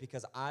going good?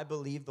 Because I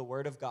believe the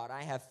word of God.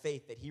 I have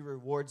faith that he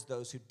rewards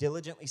those who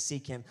diligently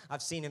seek him.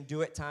 I've seen him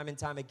do it time and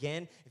time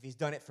again. If he's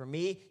done it for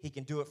me, he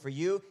can do it for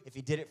you. If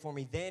he did it for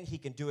me then, he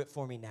can do it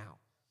for me now.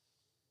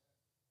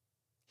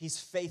 He's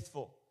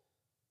faithful,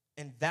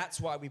 and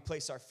that's why we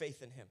place our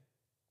faith in him.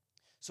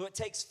 So it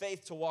takes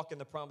faith to walk in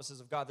the promises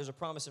of God. There's a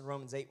promise in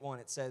Romans 8:1.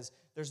 It says,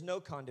 there's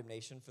no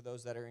condemnation for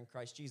those that are in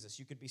Christ Jesus.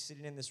 You could be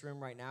sitting in this room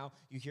right now.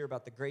 You hear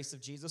about the grace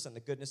of Jesus and the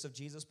goodness of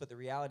Jesus, but the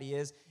reality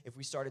is, if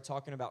we started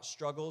talking about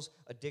struggles,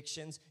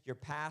 addictions, your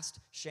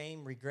past,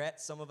 shame, regret,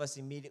 some of us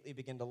immediately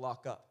begin to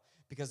lock up.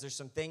 Because there's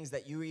some things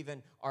that you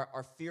even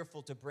are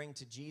fearful to bring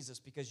to Jesus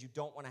because you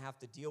don't want to have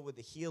to deal with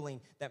the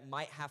healing that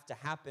might have to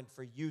happen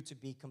for you to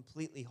be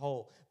completely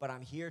whole. But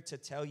I'm here to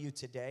tell you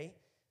today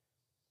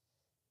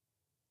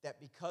that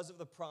because of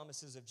the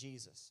promises of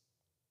Jesus,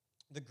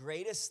 the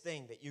greatest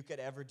thing that you could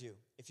ever do,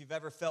 if you've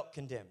ever felt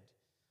condemned,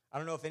 I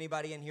don't know if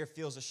anybody in here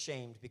feels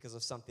ashamed because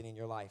of something in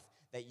your life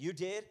that you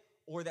did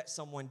or that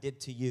someone did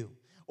to you.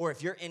 Or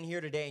if you're in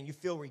here today and you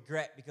feel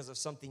regret because of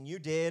something you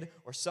did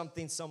or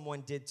something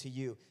someone did to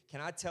you, can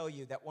I tell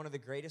you that one of the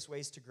greatest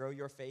ways to grow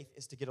your faith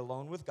is to get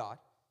alone with God,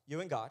 you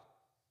and God,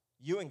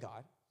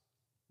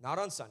 not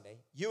on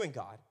Sunday, you and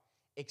God,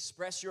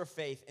 express your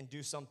faith and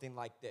do something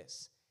like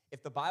this.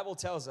 If the Bible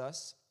tells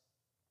us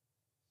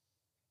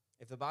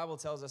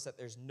that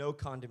there's no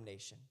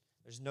condemnation,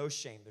 there's no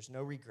shame, there's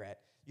no regret,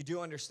 you do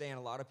understand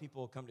a lot of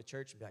people will come to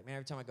church and be like, man,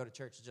 every time I go to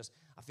church,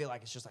 I feel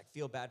like it's just like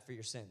feel bad for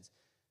your sins.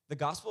 The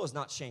gospel is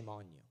not shame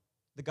on you.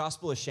 The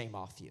gospel is shame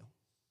off you.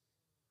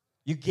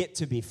 You get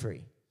to be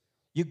free.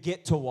 You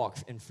get to walk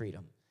in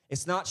freedom.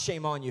 It's not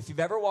shame on you. If you've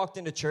ever walked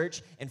into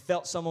church and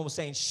felt someone was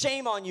saying,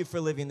 shame on you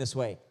for living this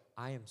way,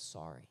 I am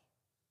sorry.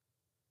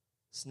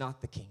 It's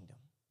not the kingdom.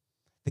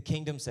 The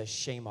kingdom says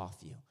shame off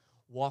you.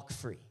 Walk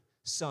free.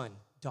 Son,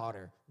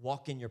 daughter,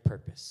 walk in your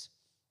purpose.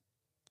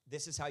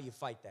 This is how you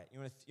fight that. You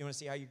want to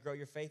see how you grow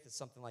your faith? It's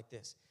something like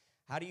this.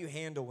 How do you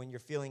handle when you're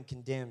feeling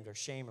condemned or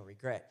shame or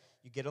regret?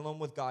 You get alone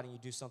with God and you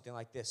do something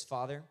like this.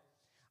 Father,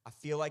 I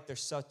feel like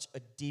there's such a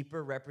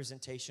deeper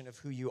representation of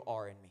who you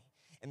are in me.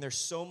 And there's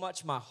so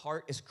much my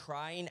heart is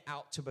crying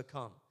out to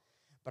become,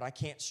 but I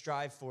can't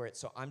strive for it.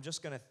 So I'm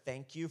just going to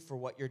thank you for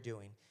what you're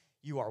doing.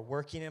 You are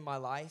working in my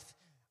life.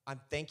 I'm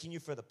thanking you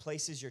for the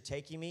places you're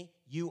taking me.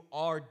 You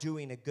are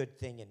doing a good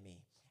thing in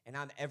me. And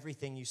I'm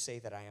everything you say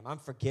that I am. I'm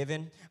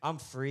forgiven. I'm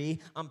free.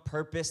 I'm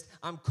purposed.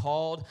 I'm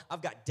called.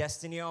 I've got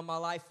destiny on my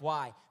life.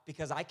 Why?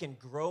 Because I can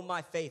grow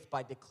my faith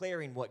by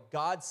declaring what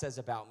God says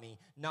about me,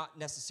 not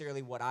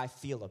necessarily what I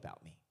feel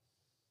about me.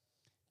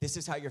 This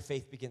is how your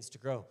faith begins to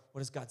grow. What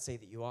does God say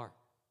that you are?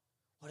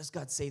 What does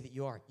God say that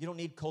you are? You don't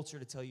need culture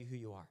to tell you who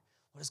you are.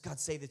 What does God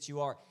say that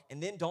you are?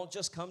 And then don't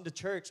just come to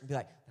church and be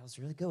like, that was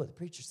really good what the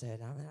preacher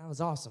said. That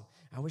was awesome.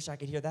 I wish I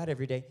could hear that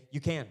every day.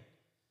 You can.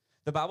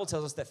 The Bible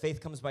tells us that faith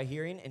comes by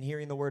hearing and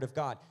hearing the word of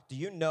God. Do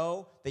you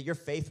know that your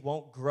faith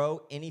won't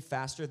grow any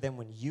faster than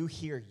when you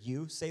hear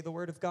you say the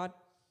word of God?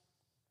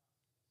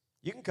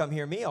 You can come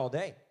hear me all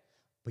day,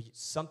 but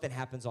something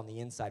happens on the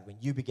inside when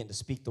you begin to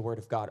speak the word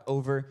of God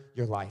over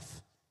your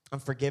life. I'm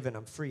forgiven,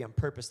 I'm free, I'm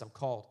purposed, I'm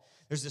called.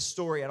 There's this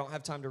story, I don't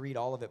have time to read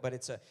all of it, but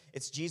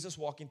it's Jesus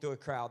walking through a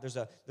crowd.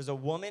 There's a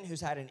woman who's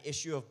had an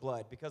issue of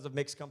blood. Because of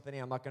mixed company,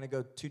 I'm not going to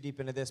go too deep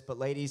into this, but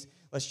ladies,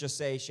 let's just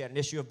say she had an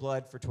issue of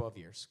blood for 12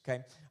 years,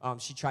 okay?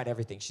 She tried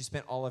everything. She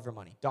spent all of her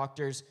money.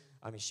 Doctors,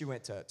 I mean, she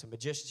went to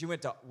magicians. She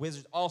went to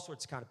wizards, all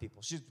sorts of kind of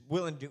people. She's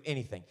willing to do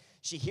anything.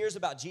 She hears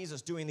about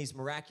Jesus doing these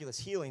miraculous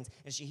healings,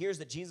 and she hears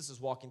that Jesus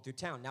is walking through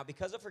town. Now,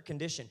 because of her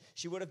condition,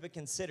 she would have been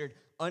considered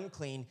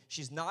unclean.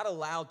 She's not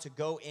allowed to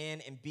go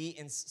in and be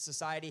in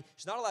society.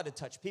 She's not allowed to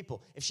touch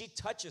people. If she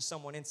touches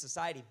someone in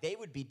society, they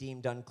would be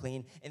deemed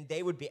unclean, and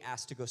they would be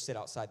asked to go sit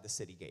outside the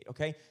city gate,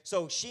 okay?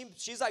 So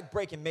she's like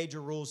breaking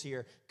major rules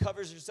here,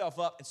 covers herself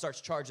up, and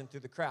starts charging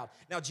through the crowd.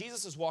 Now,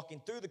 Jesus is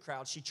walking through the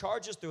crowd. She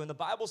charges through, and the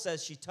Bible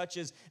says she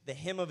touches the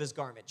hem of his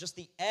garment, just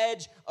the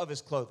edge of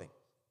his clothing.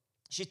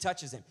 She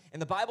touches him.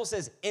 And the Bible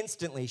says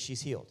instantly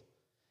she's healed.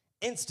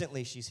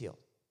 Instantly she's healed.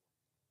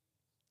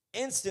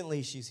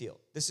 Instantly she's healed.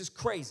 This is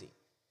crazy.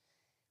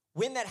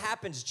 When that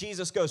happens,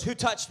 Jesus goes, "Who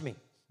touched me?"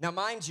 Now,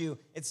 mind you,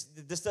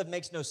 this stuff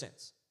makes no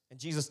sense. And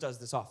Jesus does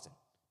this often.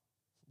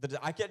 It would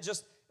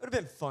have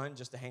been fun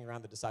just to hang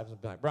around the disciples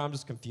and be like, "Bro, I'm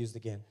just confused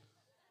again."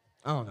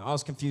 I don't know. I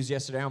was confused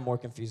yesterday. I'm more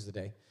confused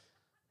today.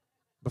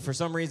 But for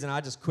some reason,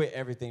 I just quit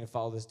everything to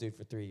follow this dude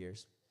for 3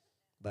 years.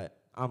 But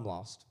I'm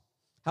lost.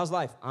 How's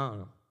life? I don't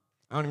know.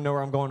 I don't even know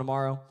where I'm going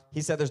tomorrow.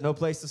 He said there's no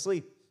place to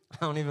sleep. I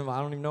don't even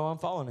know I'm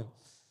following him.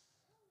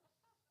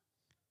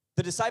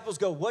 The disciples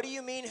go, "What do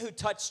you mean, who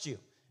touched you?"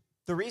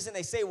 The reason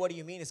they say, "What do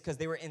you mean?" is because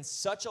they were in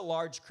such a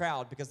large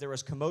crowd, because there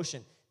was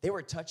commotion. They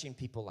were touching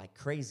people like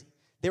crazy.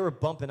 They were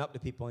bumping up to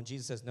people, and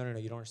Jesus says, no,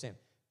 you don't understand.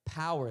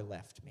 Power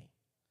left me.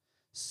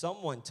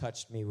 Someone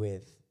touched me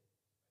with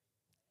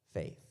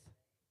faith.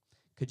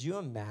 Could you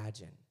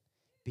imagine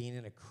being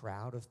in a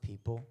crowd of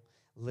people,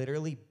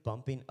 literally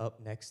bumping up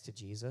next to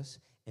Jesus,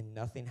 and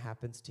nothing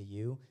happens to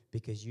you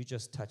because you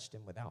just touched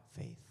him without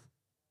faith?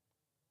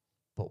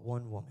 But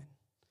one woman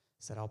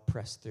said, "I'll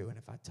press through, and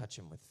if I touch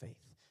him with faith."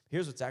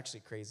 Here's what's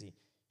actually crazy.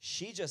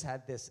 She just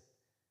had this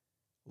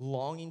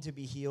longing to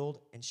be healed,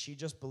 and she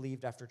just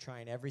believed after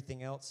trying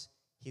everything else,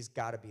 he's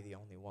got to be the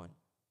only one.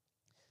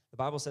 The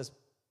Bible says,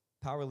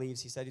 power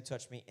leaves. He said, "Who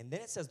touched me?" And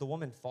then it says the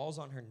woman falls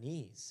on her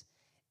knees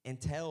and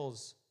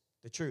tells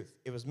the truth.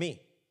 It was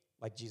me,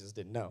 like Jesus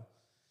didn't know.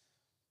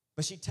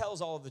 But she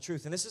tells all of the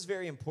truth. And this is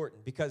very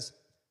important because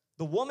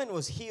the woman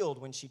was healed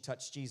when she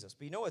touched Jesus.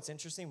 But you know what's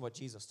interesting? What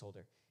Jesus told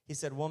her. He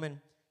said,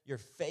 "Woman, your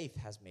faith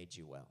has made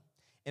you well."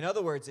 In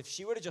other words, if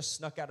she would have just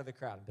snuck out of the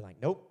crowd and been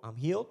like, "Nope, I'm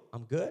healed,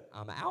 I'm good,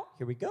 I'm out,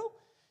 here we go,"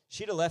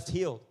 she'd have left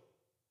healed.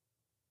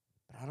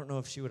 But I don't know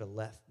if she would have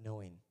left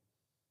knowing,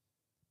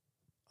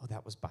 oh,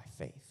 that was by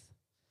faith.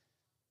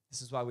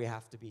 This is why we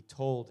have to be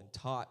told and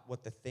taught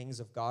what the things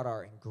of God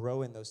are and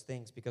grow in those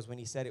things, because when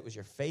he said it was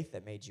your faith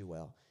that made you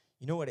well,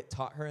 you know what it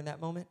taught her in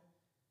that moment?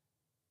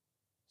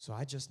 So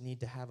I just need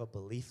to have a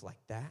belief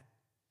like that,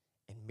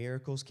 and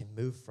miracles can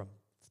move from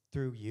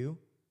through you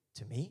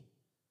to me.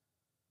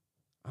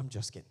 I'm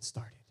just getting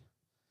started.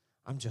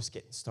 I'm just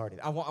getting started.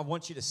 I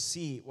want you to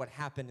see what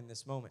happened in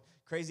this moment.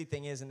 Crazy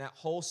thing is, in that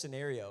whole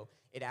scenario,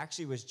 it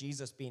actually was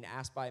Jesus being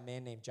asked by a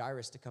man named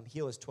Jairus to come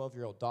heal his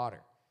 12-year-old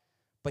daughter.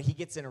 But he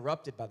gets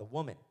interrupted by the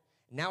woman.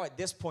 Now at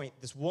this point,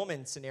 this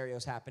woman scenario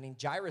is happening.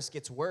 Jairus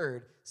gets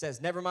word, says,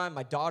 "Never mind,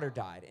 my daughter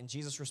died." And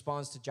Jesus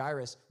responds to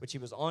Jairus, which he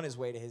was on his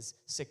way to his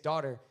sick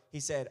daughter. He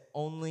said,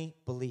 "Only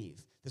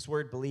believe." This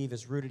word believe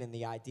is rooted in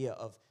the idea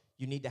of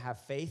you need to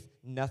have faith.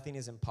 Nothing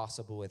is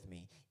impossible with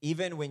me.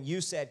 Even when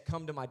you said,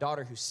 "Come to my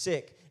daughter who's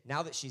sick,"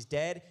 now that she's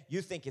dead,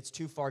 you think it's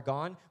too far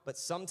gone. But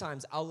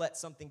sometimes I'll let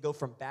something go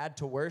from bad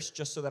to worse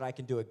just so that I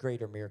can do a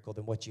greater miracle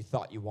than what you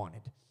thought you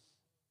wanted.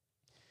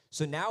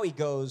 So now he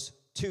goes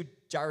to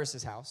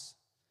Jairus' house.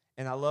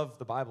 And I love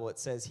the Bible. It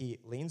says he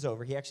leans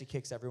over. He actually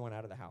kicks everyone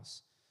out of the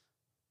house.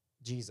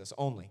 Jesus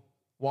only.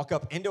 Walk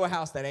up into a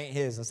house that ain't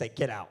his and say,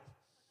 "Get out."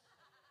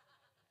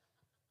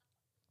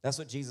 That's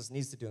what Jesus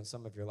needs to do in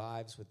some of your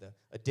lives with the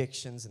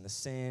addictions and the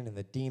sin and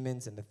the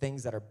demons and the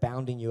things that are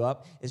bounding you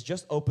up, is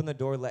just open the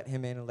door, let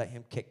him in, and let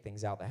him kick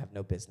things out that have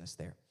no business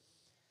there.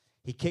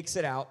 He kicks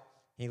it out.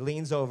 He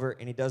leans over,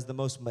 and he does the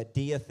most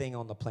Medea thing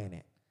on the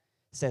planet.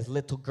 Says,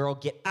 "Little girl,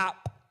 get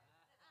up."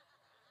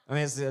 I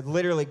mean, it's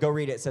literally, go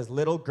read it. It says,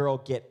 "Little girl,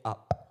 get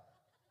up."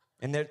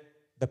 And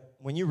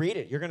when you read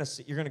it, you're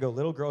gonna go,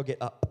 "Little girl, get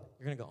up."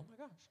 You're gonna go, "Oh my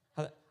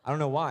gosh." I don't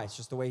know why. It's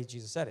just the way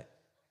Jesus said it.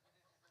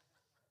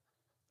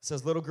 It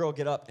says, "Little girl,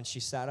 get up," and she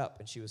sat up,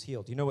 and she was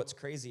healed. You know what's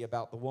crazy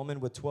about the woman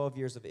with 12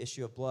 years of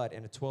issue of blood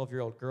and a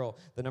 12-year-old girl?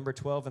 The number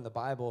 12 in the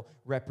Bible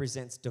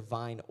represents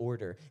divine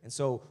order. And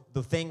so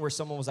the thing where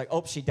someone was like,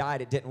 "Oh, she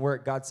died, it didn't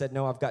work," God said,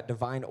 "No, I've got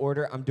divine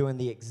order. I'm doing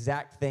the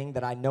exact thing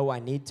that I know I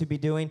need to be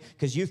doing,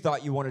 because you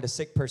thought you wanted a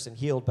sick person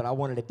healed, but I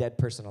wanted a dead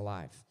person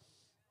alive."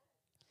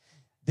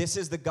 This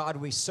is the God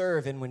we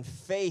serve, and when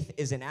faith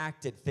is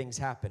enacted, things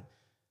happen.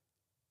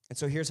 And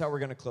so here's how we're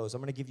going to close.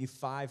 I'm going to give you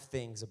 5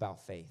 things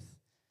about faith.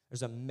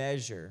 There's a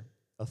measure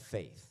of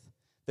faith.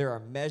 There are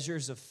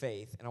measures of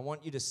faith, and I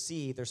want you to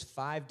see there's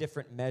 5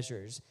 different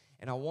measures,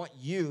 and I want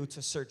you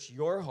to search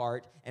your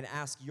heart and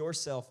ask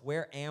yourself,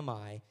 where am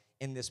I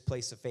in this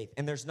place of faith?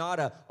 And there's not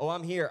 "Oh,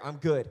 I'm here, I'm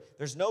good."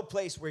 There's no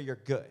place where you're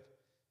good.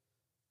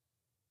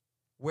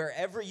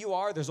 Wherever you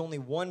are, there's only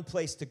one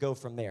place to go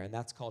from there, and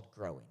that's called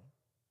growing.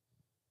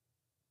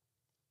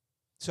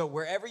 So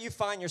wherever you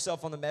find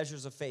yourself on the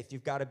measures of faith,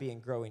 you've got to be in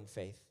growing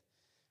faith.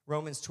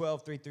 Romans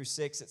 12,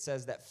 3-6, it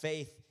says that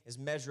faith is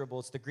measurable.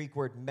 It's the Greek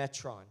word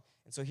metron.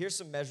 And so here's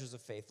some measures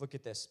of faith. Look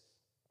at this.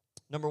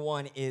 Number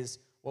one is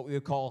what we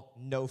would call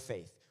no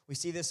faith. We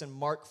see this in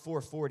Mark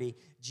 4:40.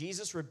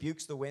 Jesus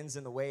rebukes the winds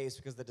and the waves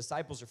because the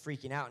disciples are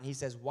freaking out. And he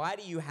says, why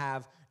do you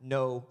have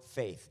no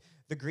faith?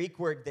 The Greek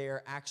word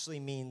there actually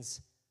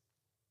means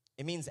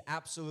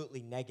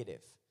absolutely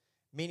negative,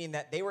 meaning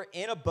that they were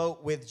in a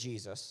boat with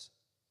Jesus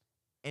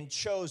and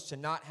chose to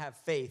not have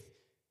faith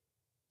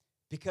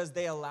because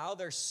they allow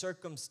their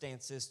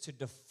circumstances to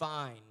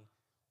define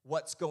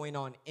what's going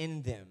on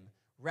in them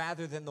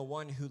rather than the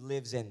one who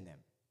lives in them.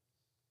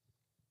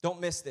 Don't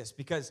miss this,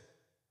 because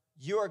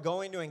you are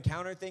going to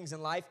encounter things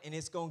in life, and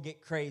it's going to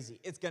get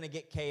crazy. It's going to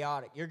get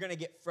chaotic. You're going to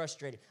get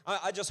frustrated.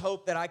 I just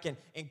hope that I can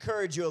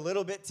encourage you a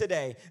little bit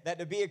today that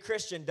to be a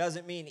Christian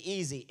doesn't mean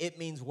easy. It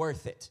means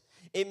worth it.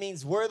 It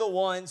means we're the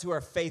ones who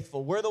are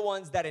faithful. We're the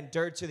ones that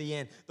endure to the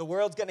end. The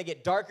world's going to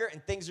get darker,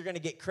 and things are going to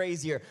get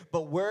crazier,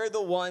 but we're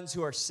the ones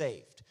who are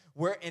saved.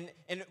 And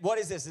what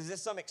is this? Is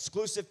this some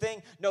exclusive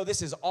thing? No,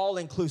 this is all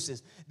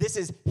inclusive. This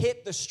is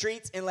hit the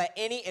streets and let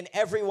any and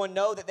everyone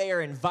know that they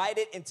are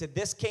invited into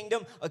this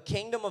kingdom, a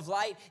kingdom of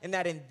light, and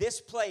that in this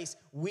place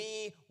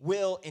we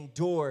will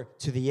endure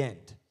to the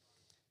end.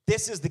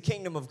 This is the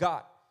kingdom of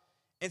God.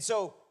 And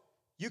so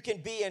you can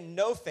be in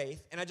no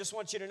faith, and I just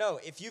want you to know,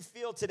 if you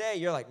feel today,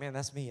 you're like, man,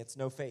 that's me, it's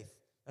no faith.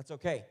 That's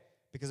okay.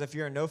 Because if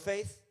you're in no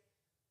faith,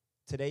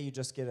 today you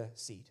just get a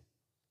seed.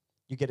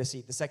 You get a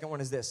seed. The second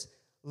one is this.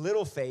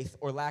 Little faith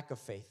or lack of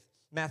faith.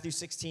 Matthew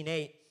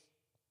 16:8,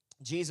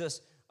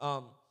 Jesus,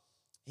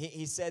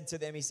 he said to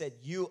them, he said,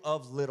 you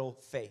of little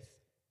faith.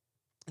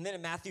 And then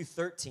in Matthew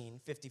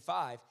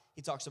 13:55,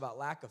 he talks about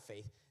lack of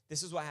faith.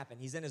 This is what happened.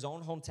 He's in his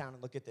own hometown,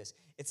 and look at this.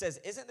 It says,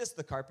 isn't this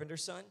the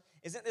carpenter's son?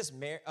 Isn't his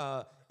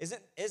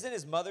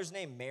mother's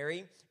name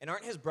Mary? And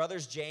aren't his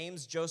brothers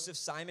James, Joseph,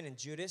 Simon, and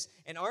Judas?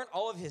 And aren't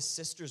all of his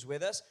sisters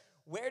with us?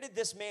 Where did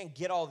this man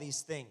get all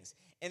these things?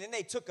 And then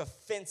they took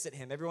offense at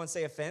him. Everyone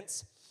say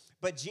offense.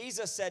 But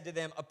Jesus said to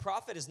them, a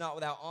prophet is not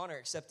without honor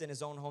except in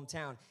his own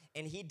hometown.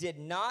 And he did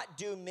not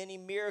do many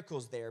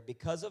miracles there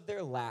because of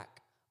their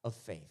lack of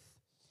faith.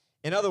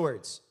 In other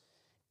words,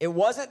 it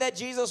wasn't that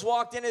Jesus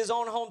walked in his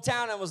own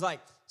hometown and was like,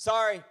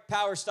 sorry,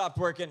 power stopped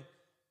working.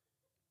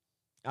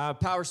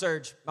 Power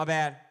surge, my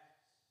bad.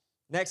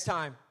 Next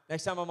time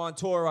I'm on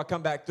tour, I'll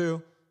come back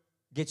through,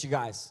 get you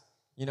guys.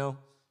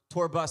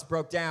 Tour bus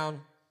broke down.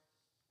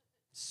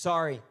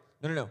 Sorry.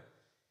 No.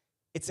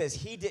 It says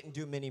he didn't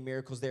do many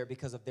miracles there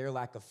because of their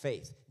lack of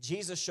faith.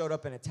 Jesus showed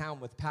up in a town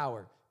with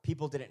power.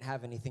 People didn't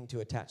have anything to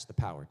attach the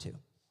power to.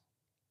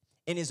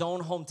 In his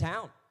own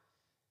hometown,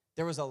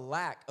 there was a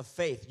lack of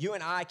faith. You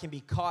and I can be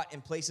caught in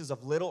places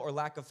of little or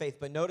lack of faith,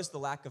 but notice the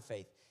lack of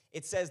faith.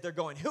 It says they're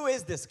going, who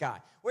is this guy?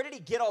 Where did he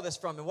get all this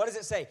from? And what does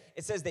it say?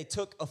 It says they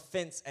took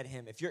offense at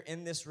him. If you're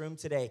in this room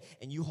today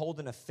and you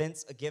hold an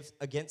offense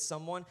against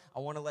someone,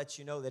 I want to let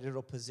you know that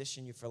it'll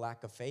position you for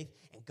lack of faith,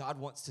 and God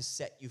wants to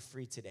set you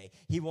free today.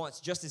 He wants,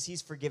 just as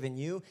he's forgiven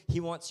you, he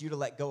wants you to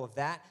let go of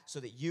that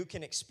so that you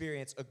can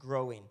experience a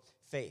growing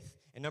faith.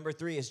 And number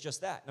 3 is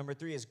just that. Number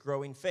 3 is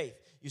growing faith.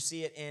 You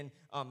see it in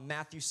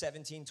Matthew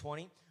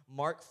 17:20.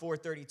 Mark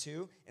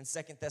 4:32, and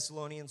 2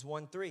 Thessalonians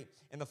 1:3.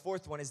 And the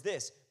fourth one is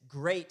this,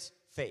 great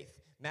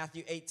faith.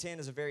 Matthew 8:10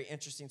 is a very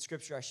interesting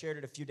scripture. I shared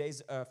it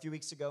a few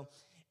weeks ago.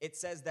 It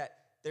says that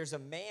there's a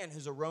man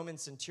who's a Roman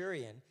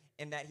centurion,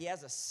 and that he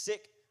has a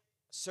sick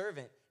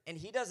servant, and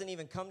he doesn't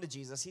even come to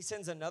Jesus. He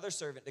sends another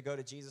servant to go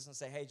to Jesus and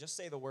say, hey, just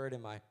say the word,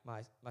 and my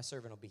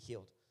servant will be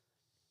healed.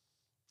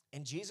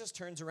 And Jesus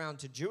turns around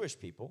to Jewish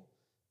people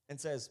and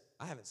says,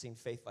 I haven't seen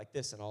faith like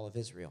this in all of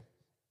Israel.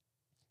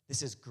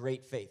 This is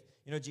great faith.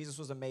 Jesus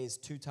was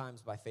amazed 2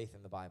 times by faith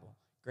in the Bible.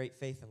 Great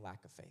faith and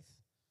lack of faith.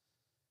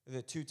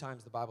 The 2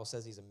 times the Bible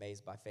says he's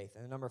amazed by faith.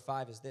 And number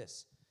 5 is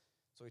this.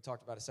 So we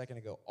talked about a second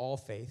ago, all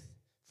faith.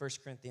 1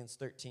 Corinthians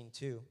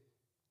 13:2.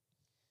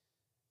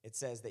 It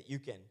says that you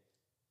can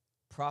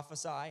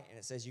prophesy, and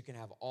it says you can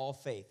have all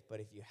faith,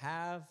 but if you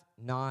have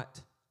not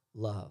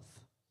love.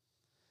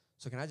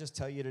 So can I just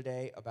tell you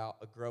today about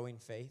a growing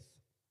faith?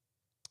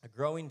 A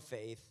growing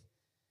faith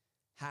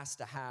has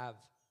to have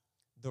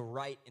the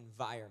right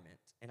environment.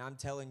 And I'm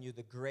telling you,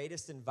 the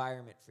greatest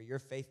environment for your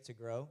faith to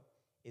grow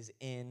is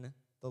in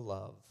the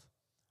love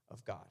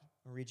of God.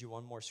 I'll read you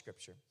one more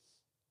scripture.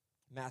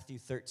 Matthew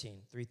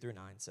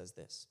 13:3-9 says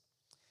this.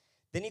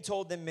 Then he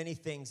told them many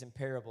things in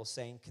parables,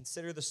 saying,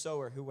 consider the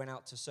sower who went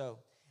out to sow.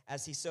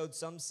 As he sowed,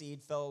 some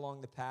seed fell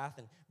along the path,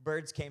 and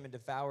birds came and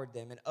devoured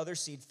them. And other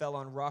seed fell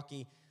on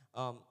rocky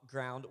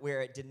ground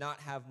where it did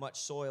not have much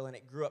soil, and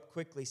it grew up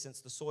quickly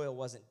since the soil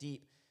wasn't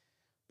deep.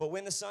 But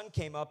when the sun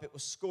came up, it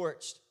was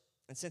scorched,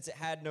 and since it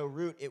had no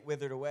root, it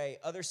withered away.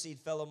 Other seed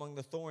fell among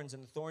the thorns,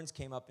 and the thorns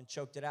came up and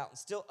choked it out. And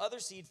still other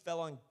seed fell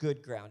on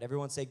good ground.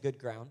 Everyone say good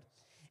ground.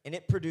 And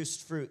it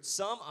produced fruit,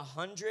 some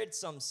 100,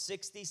 some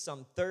 60,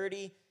 some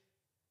 30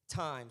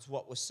 times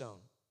what was sown.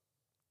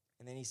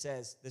 And then he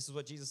says, this is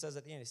what Jesus says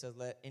at the end. He says,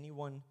 let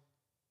anyone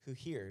who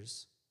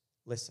hears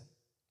listen.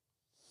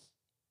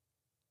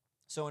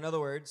 So in other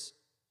words,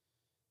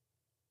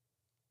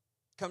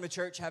 come to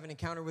church, have an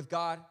encounter with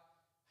God.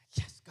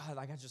 Yes, God,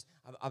 like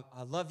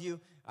I love you.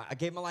 I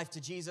gave my life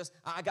to Jesus.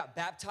 I got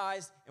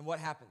baptized, and what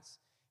happens?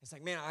 It's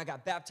like, man, I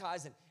got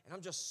baptized, and I'm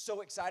just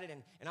so excited,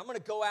 and I'm going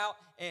to go out,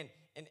 and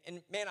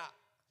man,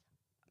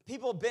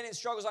 people have been in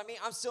struggles like me.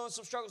 I'm still in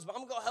some struggles, but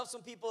I'm going to go help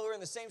some people who are in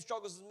the same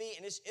struggles as me,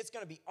 and it's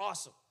going to be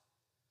awesome.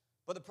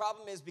 But the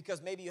problem is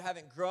because maybe you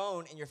haven't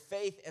grown and your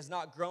faith has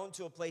not grown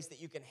to a place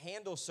that you can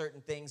handle certain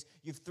things,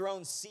 you've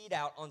thrown seed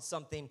out on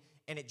something,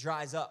 and it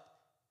dries up.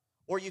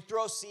 Or you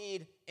throw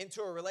seed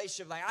into a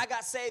relationship like, I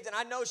got saved and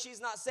I know she's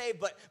not saved,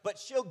 but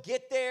she'll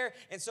get there.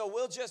 And so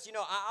we'll just,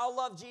 I'll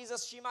love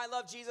Jesus. She might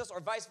love Jesus,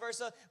 or vice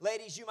versa.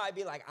 Ladies, you might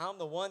be like, I'm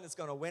the one that's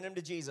going to win him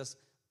to Jesus.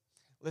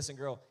 Listen,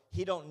 girl,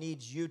 he don't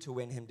need you to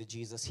win him to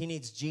Jesus. He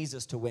needs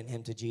Jesus to win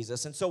him to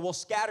Jesus. And so we'll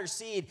scatter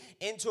seed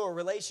into a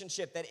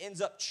relationship that ends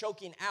up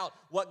choking out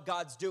what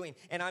God's doing.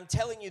 And I'm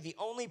telling you, the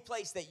only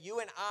place that you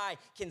and I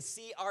can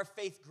see our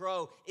faith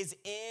grow is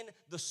in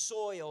the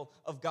soil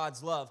of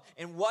God's love.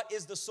 And what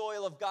is the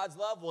soil of God's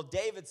love? Well,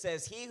 David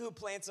says, he who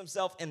plants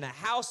himself in the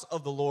house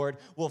of the Lord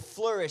will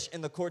flourish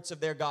in the courts of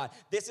their God.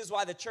 This is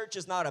why the church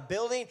is not a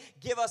building.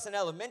 Give us an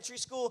elementary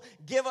school.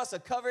 Give us a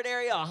covered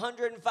area,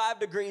 105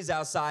 degrees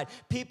outside.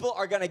 People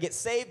are going to get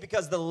saved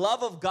because the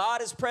love of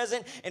God is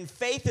present and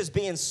faith is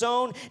being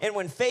sown. And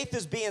when faith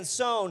is being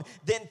sown,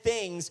 then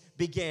things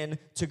begin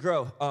to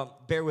grow.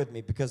 Bear with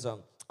me because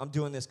I'm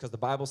doing this because the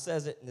Bible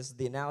says it, and this is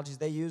the analogies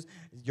they use.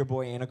 Your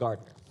boy ain't a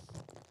gardener.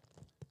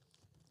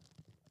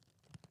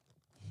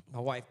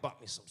 My wife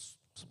bought me some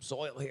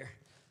soil here.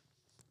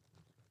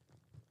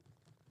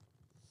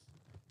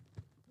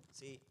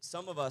 See,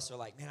 some of us are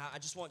like, man, I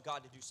just want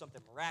God to do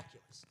something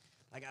miraculous.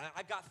 Like,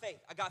 I got faith.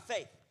 I got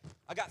faith.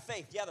 I got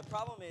faith. Yeah, the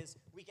problem is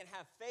we can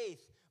have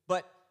faith,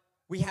 but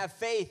we have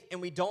faith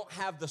and we don't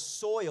have the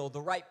soil,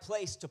 the right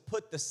place to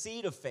put the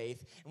seed of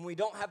faith. And we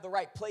don't have the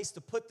right place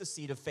to put the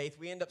seed of faith.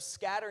 We end up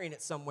scattering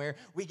it somewhere.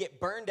 We get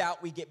burned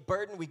out. We get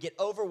burdened. We get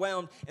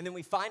overwhelmed. And then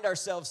we find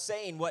ourselves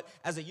saying what,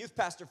 as a youth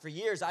pastor for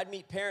years, I'd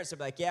meet parents that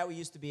be like, yeah, we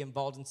used to be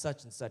involved in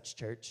such and such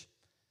church.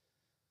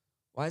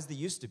 Why is the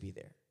used to be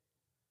there?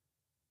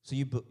 So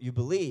you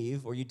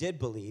believe, or you did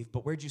believe,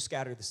 but where'd you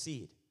scatter the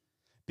seed?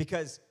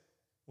 Because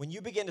when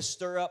you begin to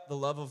stir up the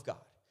love of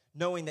God,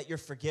 knowing that you're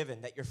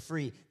forgiven, that you're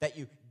free, that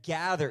you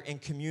gather in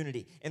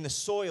community, and the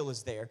soil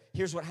is there,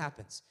 here's what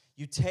happens.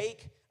 You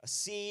take a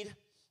seed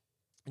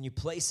and you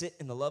place it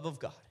in the love of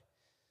God.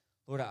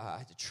 Lord,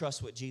 I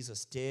trust what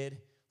Jesus did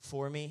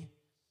for me.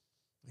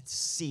 It's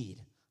seed.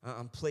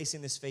 I'm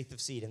placing this faith of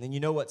seed. And then you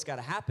know what's got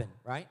to happen,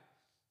 right?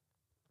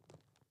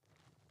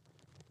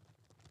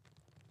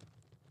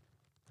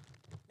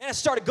 And I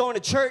started going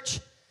to church.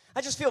 I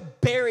just feel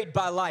buried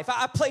by life.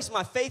 I place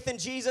my faith in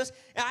Jesus,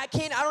 and I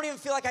don't even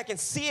feel like I can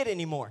see it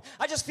anymore.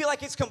 I just feel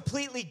like it's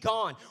completely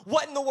gone.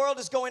 What in the world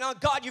is going on?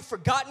 God, you've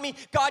forgotten me.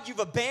 God, you've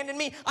abandoned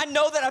me. I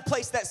know that I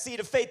placed that seed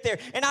of faith there,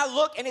 and I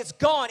look, and it's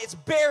gone. It's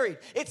buried.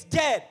 It's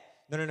dead.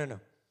 No.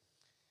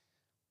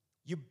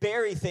 You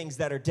bury things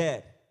that are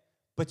dead,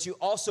 but you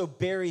also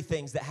bury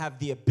things that have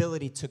the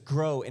ability to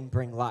grow and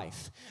bring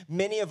life.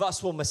 Many of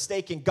us will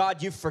mistake,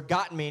 God, you've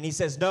forgotten me. And he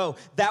says, no,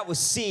 that was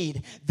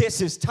seed.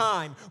 This is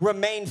time.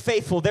 Remain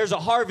faithful. There's a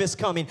harvest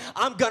coming.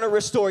 I'm going to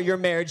restore your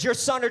marriage. Your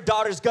son or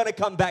daughter is going to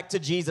come back to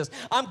Jesus.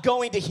 I'm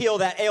going to heal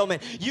that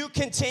ailment. You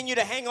continue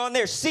to hang on.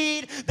 There's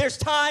seed, there's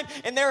time,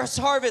 and there's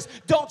harvest.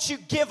 Don't you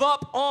give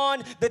up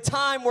on the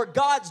time where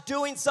God's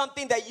doing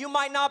something that you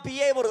might not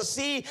be able to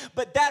see,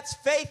 but that's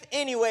faith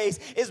anyways,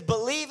 is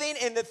believing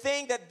in the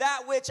thing that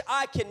which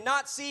I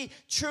cannot see,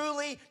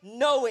 truly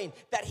knowing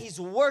that he's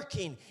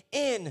working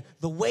in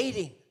the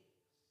waiting.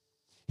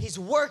 He's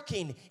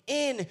working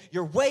in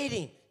your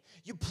waiting.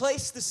 You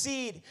place the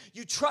seed,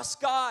 you trust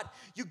God,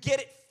 you get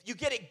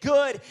it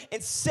good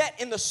and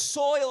set in the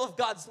soil of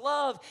God's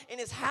love, in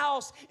his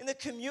house, in the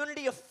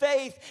community of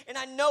faith. And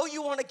I know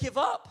you want to give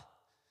up.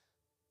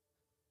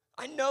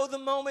 I know the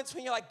moments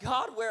when you're like,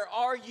 God, where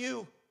are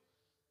you?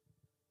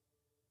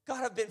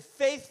 God, I've been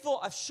faithful.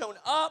 I've shown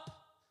up.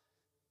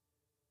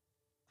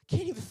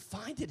 Can't even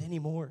find it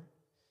anymore.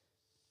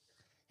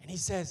 And he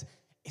says,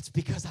 it's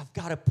because I've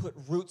got to put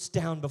roots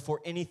down before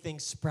anything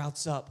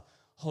sprouts up.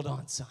 Hold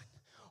on, son.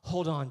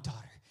 Hold on,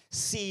 daughter.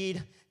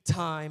 Seed,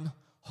 time,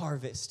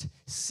 harvest.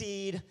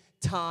 Seed,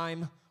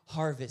 time,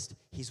 harvest.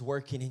 He's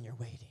working in your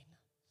waiting.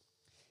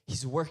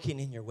 He's working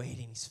in your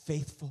waiting. He's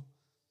faithful.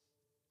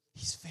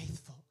 He's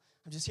faithful.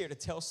 I'm just here to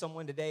tell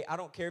someone today, I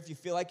don't care if you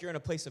feel like you're in a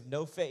place of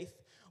no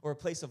faith or a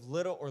place of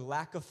little or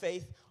lack of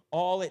faith.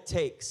 All it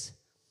takes.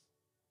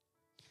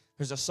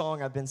 There's a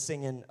song I've been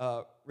singing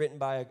written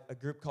by a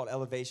group called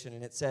Elevation,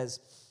 and it says,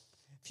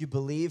 if you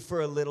believe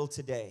for a little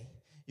today,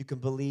 you can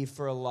believe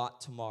for a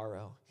lot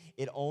tomorrow.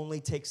 It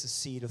only takes a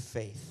seed of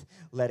faith.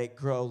 Let it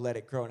grow, let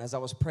it grow. And as I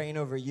was praying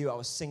over you, I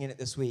was singing it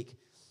this week.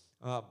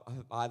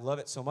 I love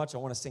it so much, I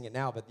want to sing it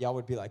now, but y'all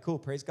would be like, cool,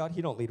 praise God,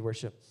 he don't lead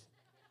worship.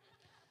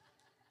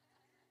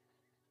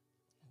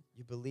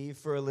 You believe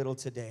for a little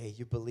today,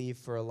 you believe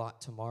for a lot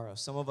tomorrow.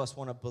 Some of us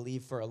want to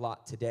believe for a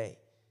lot today.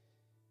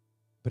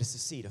 but it's a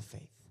seed of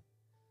faith.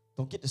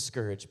 Don't get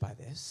discouraged by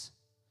this.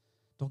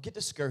 Don't get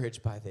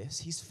discouraged by this.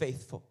 He's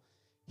faithful.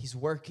 He's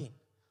working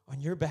on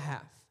your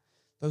behalf.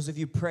 Those of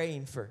you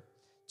praying for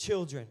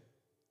children,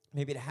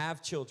 maybe to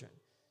have children.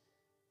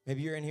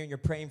 Maybe you're in here and you're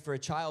praying for a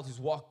child who's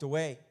walked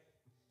away.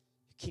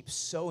 You keep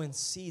sowing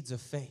seeds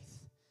of faith.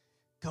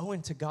 Go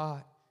into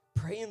God.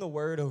 Pray in the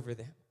word over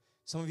them.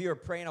 Some of you are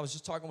praying. I was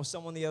just talking with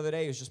someone the other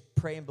day who's just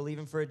praying,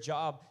 believing for a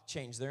job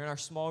change. They're in our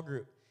small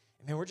group.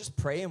 And man, we're just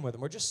praying with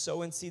them. We're just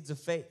sowing seeds of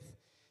faith.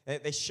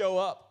 They show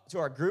up to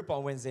our group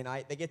on Wednesday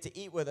night. They get to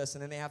eat with us,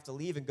 and then they have to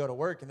leave and go to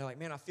work. And they're like,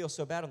 man, I feel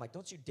so bad. I'm like,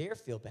 don't you dare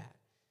feel bad.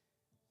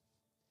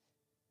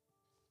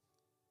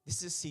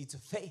 This is seeds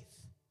of faith.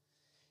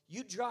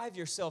 You drive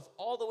yourself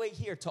all the way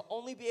here to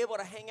only be able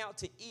to hang out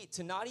to eat,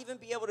 to not even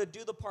be able to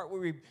do the part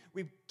where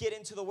we get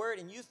into the word,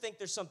 and you think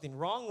there's something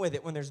wrong with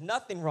it when there's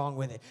nothing wrong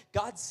with it.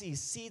 God sees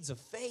seeds of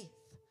faith.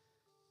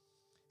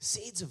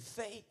 Seeds of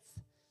faith.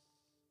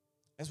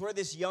 As we're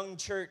this young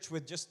church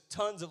with just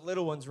tons of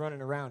little ones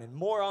running around and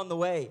more on the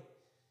way,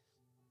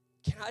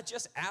 can I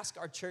just ask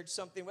our church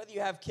something, whether you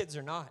have kids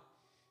or not?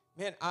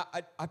 Man,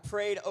 I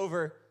prayed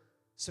over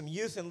some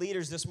youth and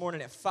leaders this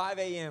morning at 5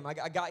 a.m.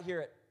 I got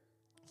here at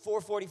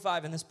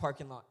 4:45 in this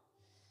parking lot.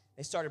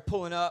 They started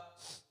pulling up,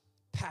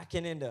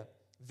 packing into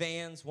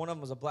vans. One of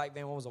them was a black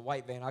van, one was a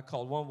white van. I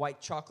called one white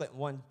chocolate and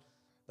one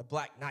the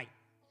Black Knight.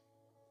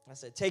 I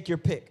said, take your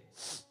pick.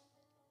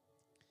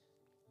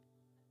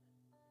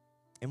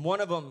 And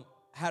one of them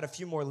had a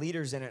few more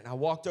leaders in it, and I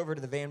walked over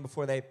to the van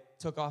before they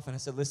took off, and I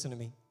said, listen to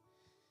me.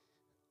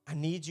 I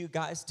need you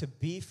guys to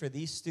be for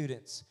these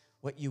students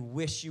what you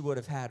wish you would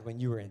have had when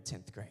you were in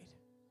 10th grade.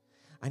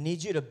 I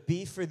need you to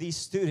be for these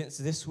students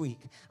this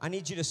week. I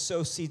need you to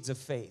sow seeds of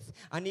faith.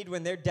 I need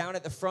when they're down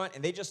at the front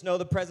and they just know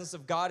the presence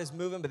of God is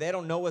moving, but they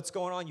don't know what's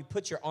going on, you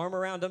put your arm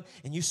around them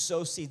and you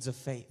sow seeds of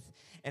faith.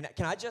 And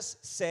can I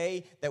just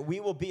say that we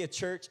will be a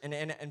church,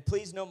 and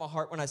please know my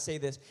heart when I say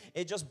this,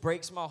 it just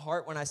breaks my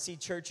heart when I see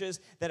churches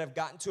that have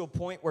gotten to a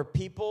point where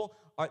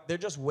they're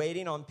just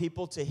waiting on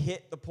people to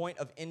hit the point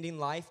of ending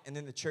life, and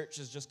then the church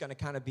is just going to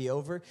kind of be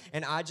over.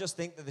 And I just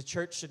think that the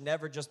church should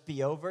never just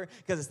be over,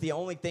 because it's the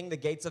only thing the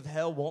gates of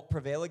hell won't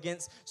prevail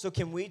against. So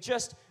can we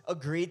just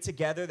agree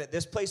together that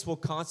this place will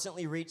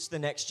constantly reach the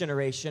next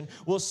generation?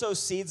 We'll sow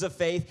seeds of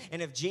faith,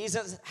 and if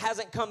Jesus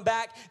hasn't come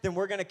back, then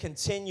we're going to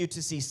continue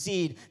to see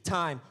seed,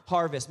 time,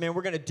 harvest. Man,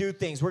 we're going to do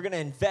things. We're going to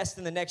invest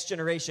in the next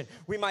generation.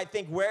 We might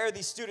think, where are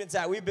these students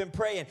at? We've been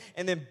praying,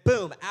 and then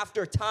boom,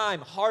 after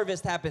time,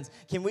 harvest happens.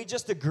 Can we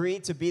just agree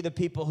to be the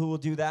people who will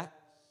do that?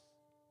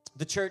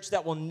 The church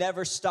that will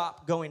never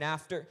stop going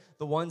after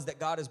the ones that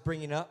God is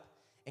bringing up.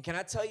 And can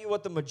I tell you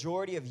what the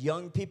majority of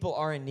young people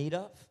are in need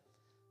of?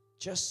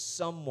 Just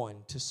someone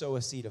to sow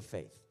a seed of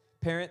faith.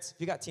 Parents,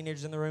 if you got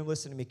teenagers in the room,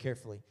 listen to me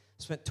carefully.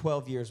 I spent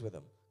 12 years with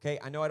them, okay?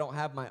 I know I don't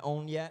have my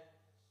own yet,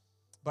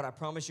 but I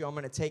promise you I'm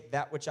going to take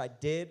that which I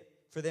did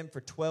for them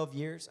for 12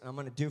 years, and I'm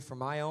going to do for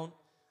my own.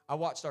 I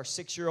watched our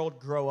 6-year-old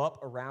grow up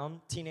around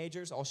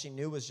teenagers. All she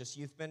knew was just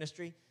youth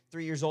ministry.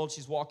 3 years old,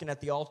 she's walking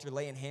at the altar,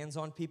 laying hands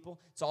on people.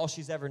 It's all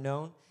she's ever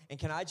known. And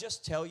can I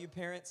just tell you,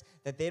 parents,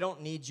 that they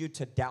don't need you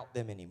to doubt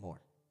them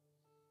anymore.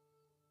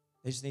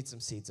 They just need some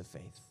seeds of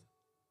faith.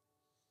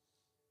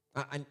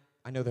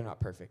 I know they're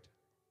not perfect.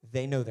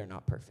 They know they're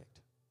not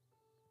perfect.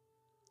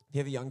 If you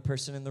have a young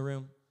person in the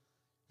room,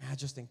 I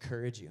just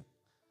encourage you.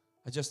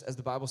 As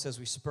the Bible says,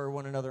 we spur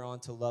one another on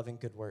to love and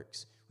good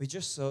works. We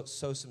just sow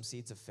some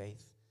seeds of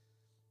faith.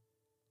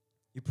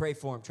 You pray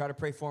for them. Try to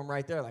pray for them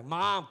right there. Like,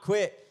 Mom,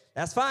 quit.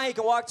 That's fine. You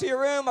can walk to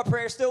your room. My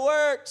prayer still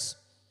works.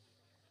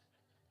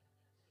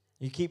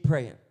 You keep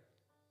praying.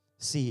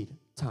 Seed,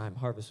 time,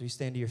 harvest. Will you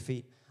stand to your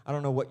feet? I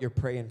don't know what you're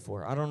praying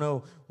for. I don't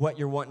know what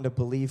you're wanting to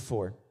believe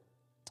for.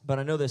 But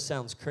I know this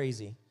sounds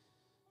crazy.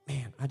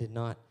 Man, I did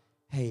not.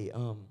 Hey,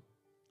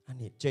 I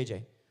need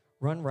JJ.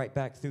 Run right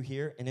back through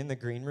here, and in the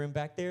green room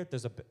back there,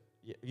 there's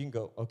you can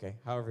go, okay,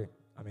 however,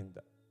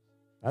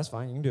 that's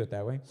fine. You can do it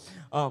that way.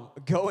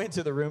 Go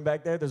into the room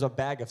back there. There's a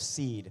bag of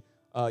seed.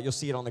 You'll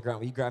see it on the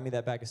ground. Will you grab me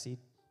that bag of seed?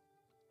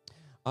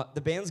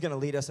 The band's going to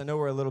lead us. I know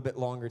we're a little bit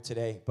longer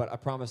today, but I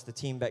promise the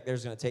team back there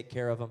is going to take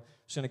care of them.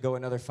 Just going to go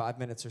another 5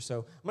 minutes or so.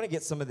 I'm going to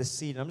get some of this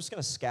seed, and I'm just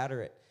going to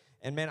scatter it.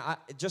 And, man,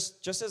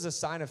 just as a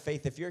sign of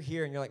faith, if you're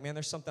here and you're like, man,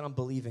 there's something I'm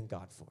believing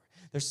God for.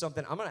 There's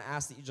something, I'm going to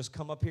ask that you just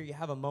come up here. You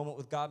have a moment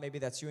with God. Maybe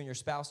that's you and your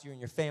spouse, you and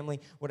your family,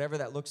 whatever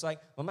that looks like.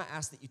 I'm going to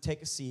ask that you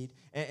take a seed,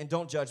 and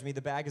don't judge me.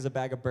 The bag is a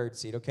bag of bird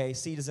seed, okay?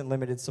 Seed is in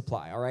limited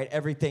supply, all right?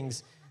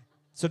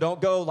 So don't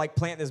go, like,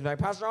 plant this. Like,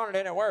 Pastor Ron, it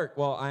didn't work.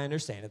 Well, I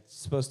understand. It's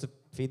supposed to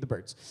feed the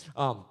birds.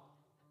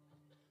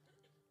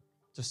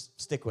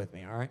 Just stick with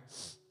me, all right?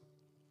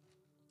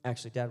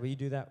 Actually, Dad, will you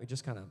do that? We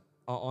just kind of,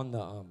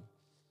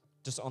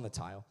 just on the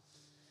tile.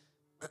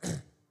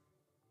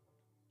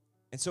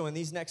 And so in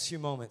these next few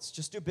moments,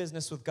 just do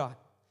business with God.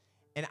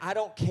 And I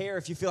don't care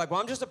if you feel like,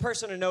 well, I'm just a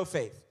person of no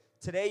faith.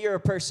 Today you're a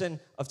person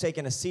of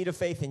taking a seed of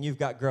faith and you've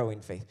got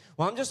growing faith.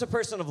 Well, I'm just a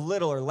person of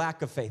little or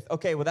lack of faith.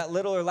 Okay, well, that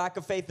little or lack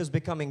of faith is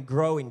becoming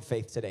growing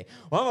faith today.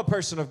 Well, I'm a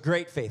person of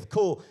great faith.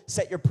 Cool.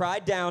 Set your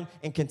pride down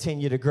and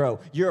continue to grow.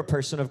 You're a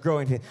person of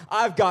growing faith.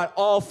 I've got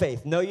all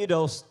faith. No, you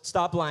don't.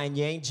 Stop lying.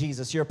 You ain't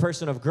Jesus. You're a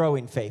person of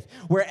growing faith.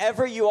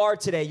 Wherever you are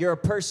today, you're a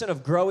person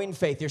of growing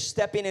faith. You're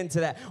stepping into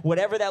that,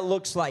 whatever that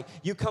looks like.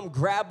 You come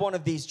grab one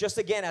of these just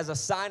again as a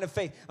sign of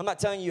faith. I'm not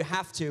telling you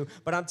have to,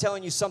 but I'm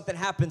telling you something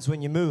happens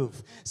when you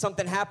move.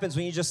 Something happens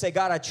when you just say,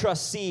 God, I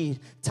trust seed,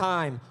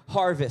 time,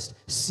 harvest,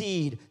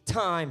 seed,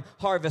 time,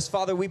 harvest.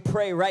 Father, we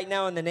pray right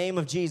now in the name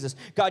of Jesus.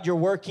 God, you're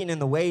working in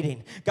the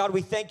waiting. God,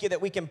 we thank you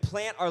that we can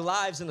plant our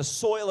lives in the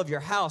soil of your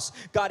house,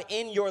 God,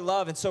 in your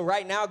love. And so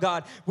right now,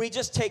 God, we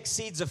just take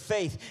seeds of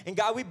faith. And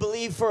God, we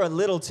believe for a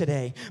little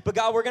today. But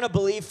God, we're going to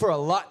believe for a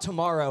lot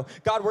tomorrow.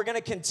 God, we're going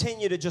to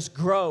continue to just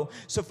grow.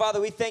 So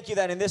Father, we thank you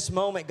that in this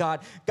moment,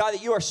 God,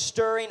 that you are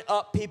stirring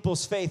up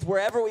people's faith.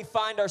 Wherever we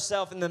find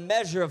ourselves in the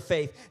measure of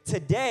faith,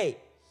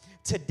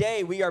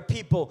 Today, we are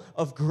people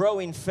of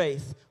growing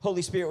faith.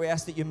 Holy Spirit, we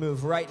ask that you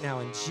move right now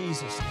in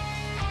Jesus' name.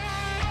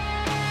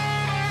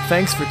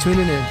 Thanks for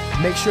tuning in.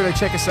 Make sure to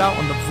check us out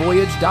on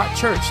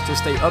thevoyage.church to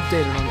stay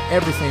updated on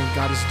everything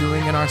God is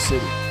doing in our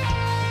city.